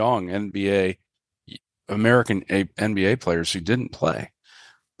good young American NBA players who didn't play.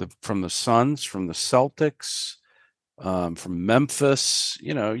 From the Suns, from the Celtics, from Memphis,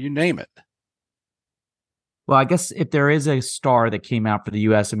 you name it. Well, I guess if there is a star that came out for the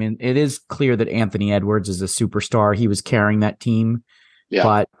U.S., I mean, it is clear that Anthony Edwards is a superstar. He was carrying that team.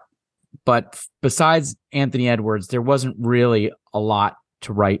 Yeah. But besides Anthony Edwards, there wasn't really a lot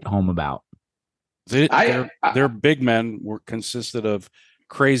to write home about. Their big men consisted of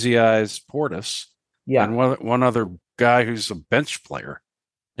Crazy Eyes Portis, and one other guy who's a bench player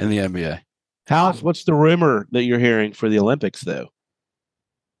in the NBA. House, what's the rumor that you're hearing for the Olympics, though?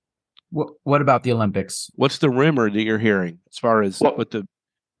 What about the Olympics? What's the rumor that you're hearing as far as what the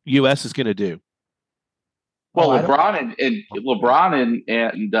U.S. is going to do? Well, LeBron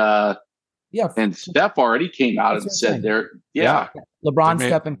and Steph already came out and said they're LeBron,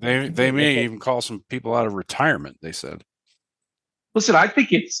 Steph, and they may even call some people out of retirement. They said. Listen, I think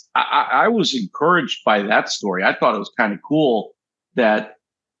I was encouraged by that story. I thought it was kind of cool that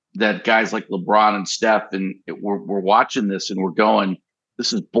guys like LeBron and Steph and we're watching this and we're going,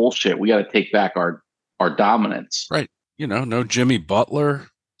 this is bullshit. We got to take back our dominance. Right. No Jimmy Butler.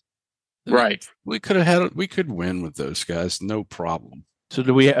 Right. We could win with those guys. No problem. So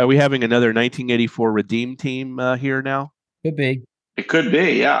are we having another 1984 Redeem team here now? Could be. It could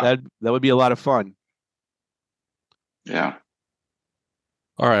be. Yeah. That would be a lot of fun. Yeah.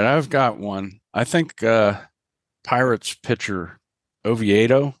 All right. I've got one. I think Pirates pitcher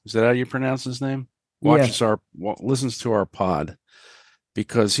Oviedo, is that how you pronounce his name? Listens to our pod.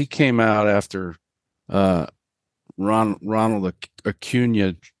 Because he came out after Ronald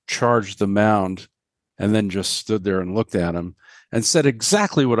Acuna charged the mound and then just stood there and looked at him and said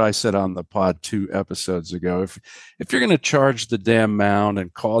exactly what I said on the pod 2 episodes ago. If you're going to charge the damn mound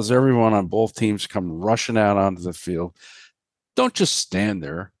and cause everyone on both teams to come rushing out onto the field, don't just stand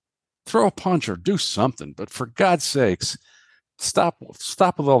there. Throw a punch or do something. But for God's sakes, stop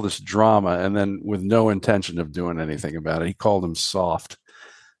with all this drama and then with no intention of doing anything about it. He called him soft.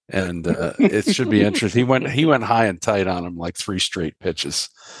 And it should be interesting. He went high and tight on him like 3 straight pitches.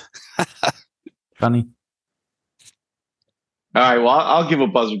 Funny. All right. Well, I'll give a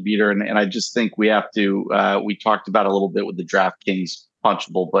buzzer beater, and I just think we have to. We talked about a little bit with the DraftKings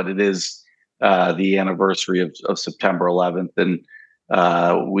punchable, but it is the anniversary of September 11th, and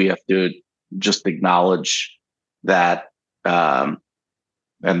we have to just acknowledge that and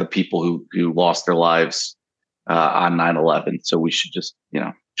the people who lost their lives on 9/11. So we should just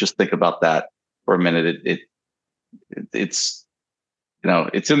think about that for a minute. It's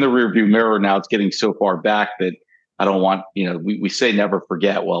it's in the rearview mirror now. It's getting so far back that I don't want, we say never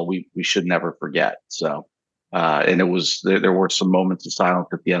forget. Well, we should never forget. So, and it was, there were some moments of silence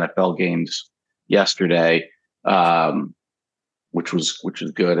at the NFL games yesterday, which was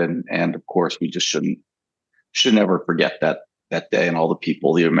good. And of course we just should never forget that day and all the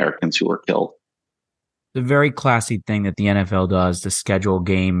people, the Americans who were killed. The very classy thing that the NFL does to schedule a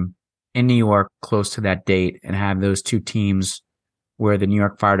game in New York close to that date and have those 2 teams where the New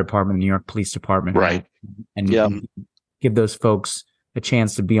York Fire Department, the New York Police Department, right, and give those folks a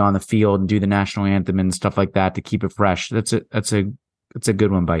chance to be on the field and do the national anthem and stuff like that to keep it fresh. That's a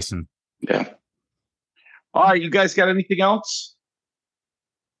good one, Bison. Yeah. All right, you guys got anything else?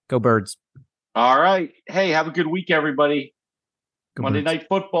 Go Birds. All right. Hey, have a good week, everybody. Go Monday Birds. Night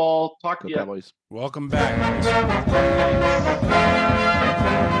Football. Talk to you. Cowboys. Welcome back.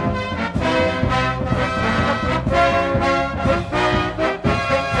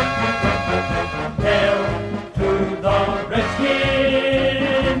 Hail to the Redskins.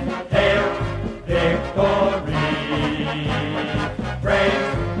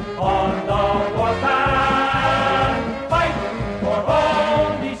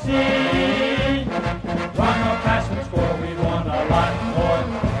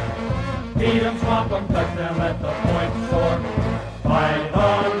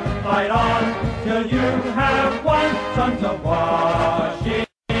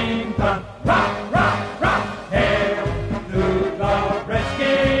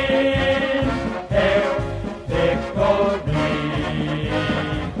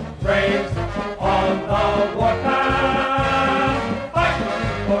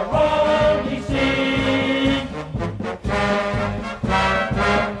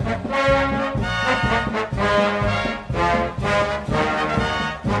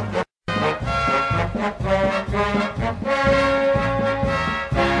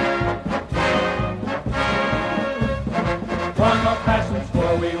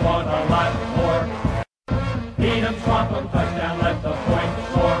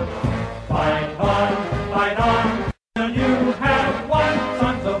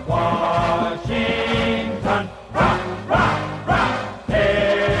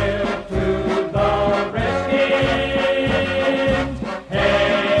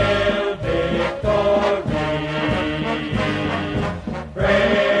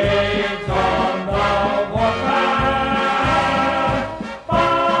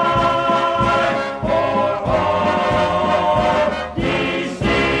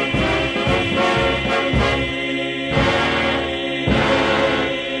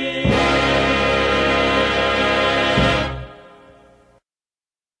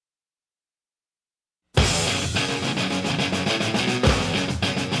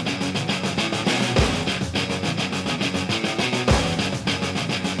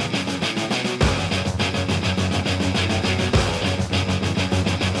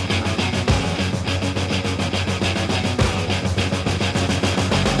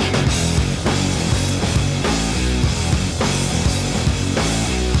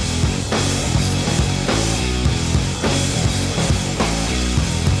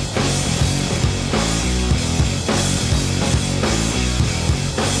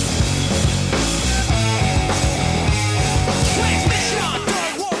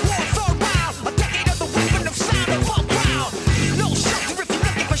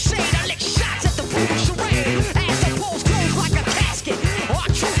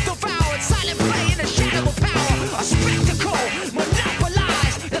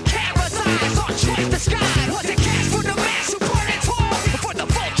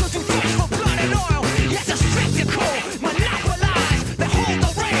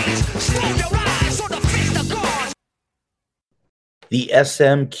 The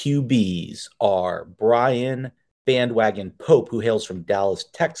SMQBs are Brian Bandwagon Pope, who hails from Dallas,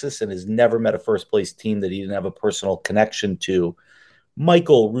 Texas, and has never met a first-place team that he didn't have a personal connection to.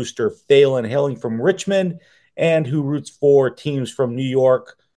 Michael Rooster Phelan, hailing from Richmond, and who roots for teams from New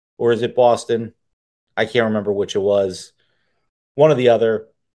York, or is it Boston? I can't remember which it was. One or the other.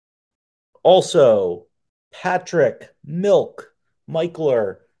 Also, Patrick Milk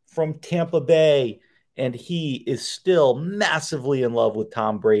Michler from Tampa Bay, and he is still massively in love with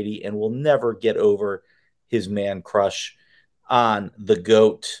Tom Brady and will never get over his man crush on the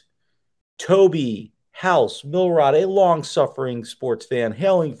GOAT. Toby House Milrod, a long-suffering sports fan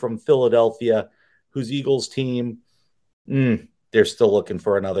hailing from Philadelphia, whose Eagles team, they're still looking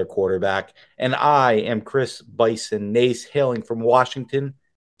for another quarterback. And I am Chris Bison Nace, hailing from Washington,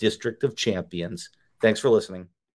 District of Champions. Thanks for listening.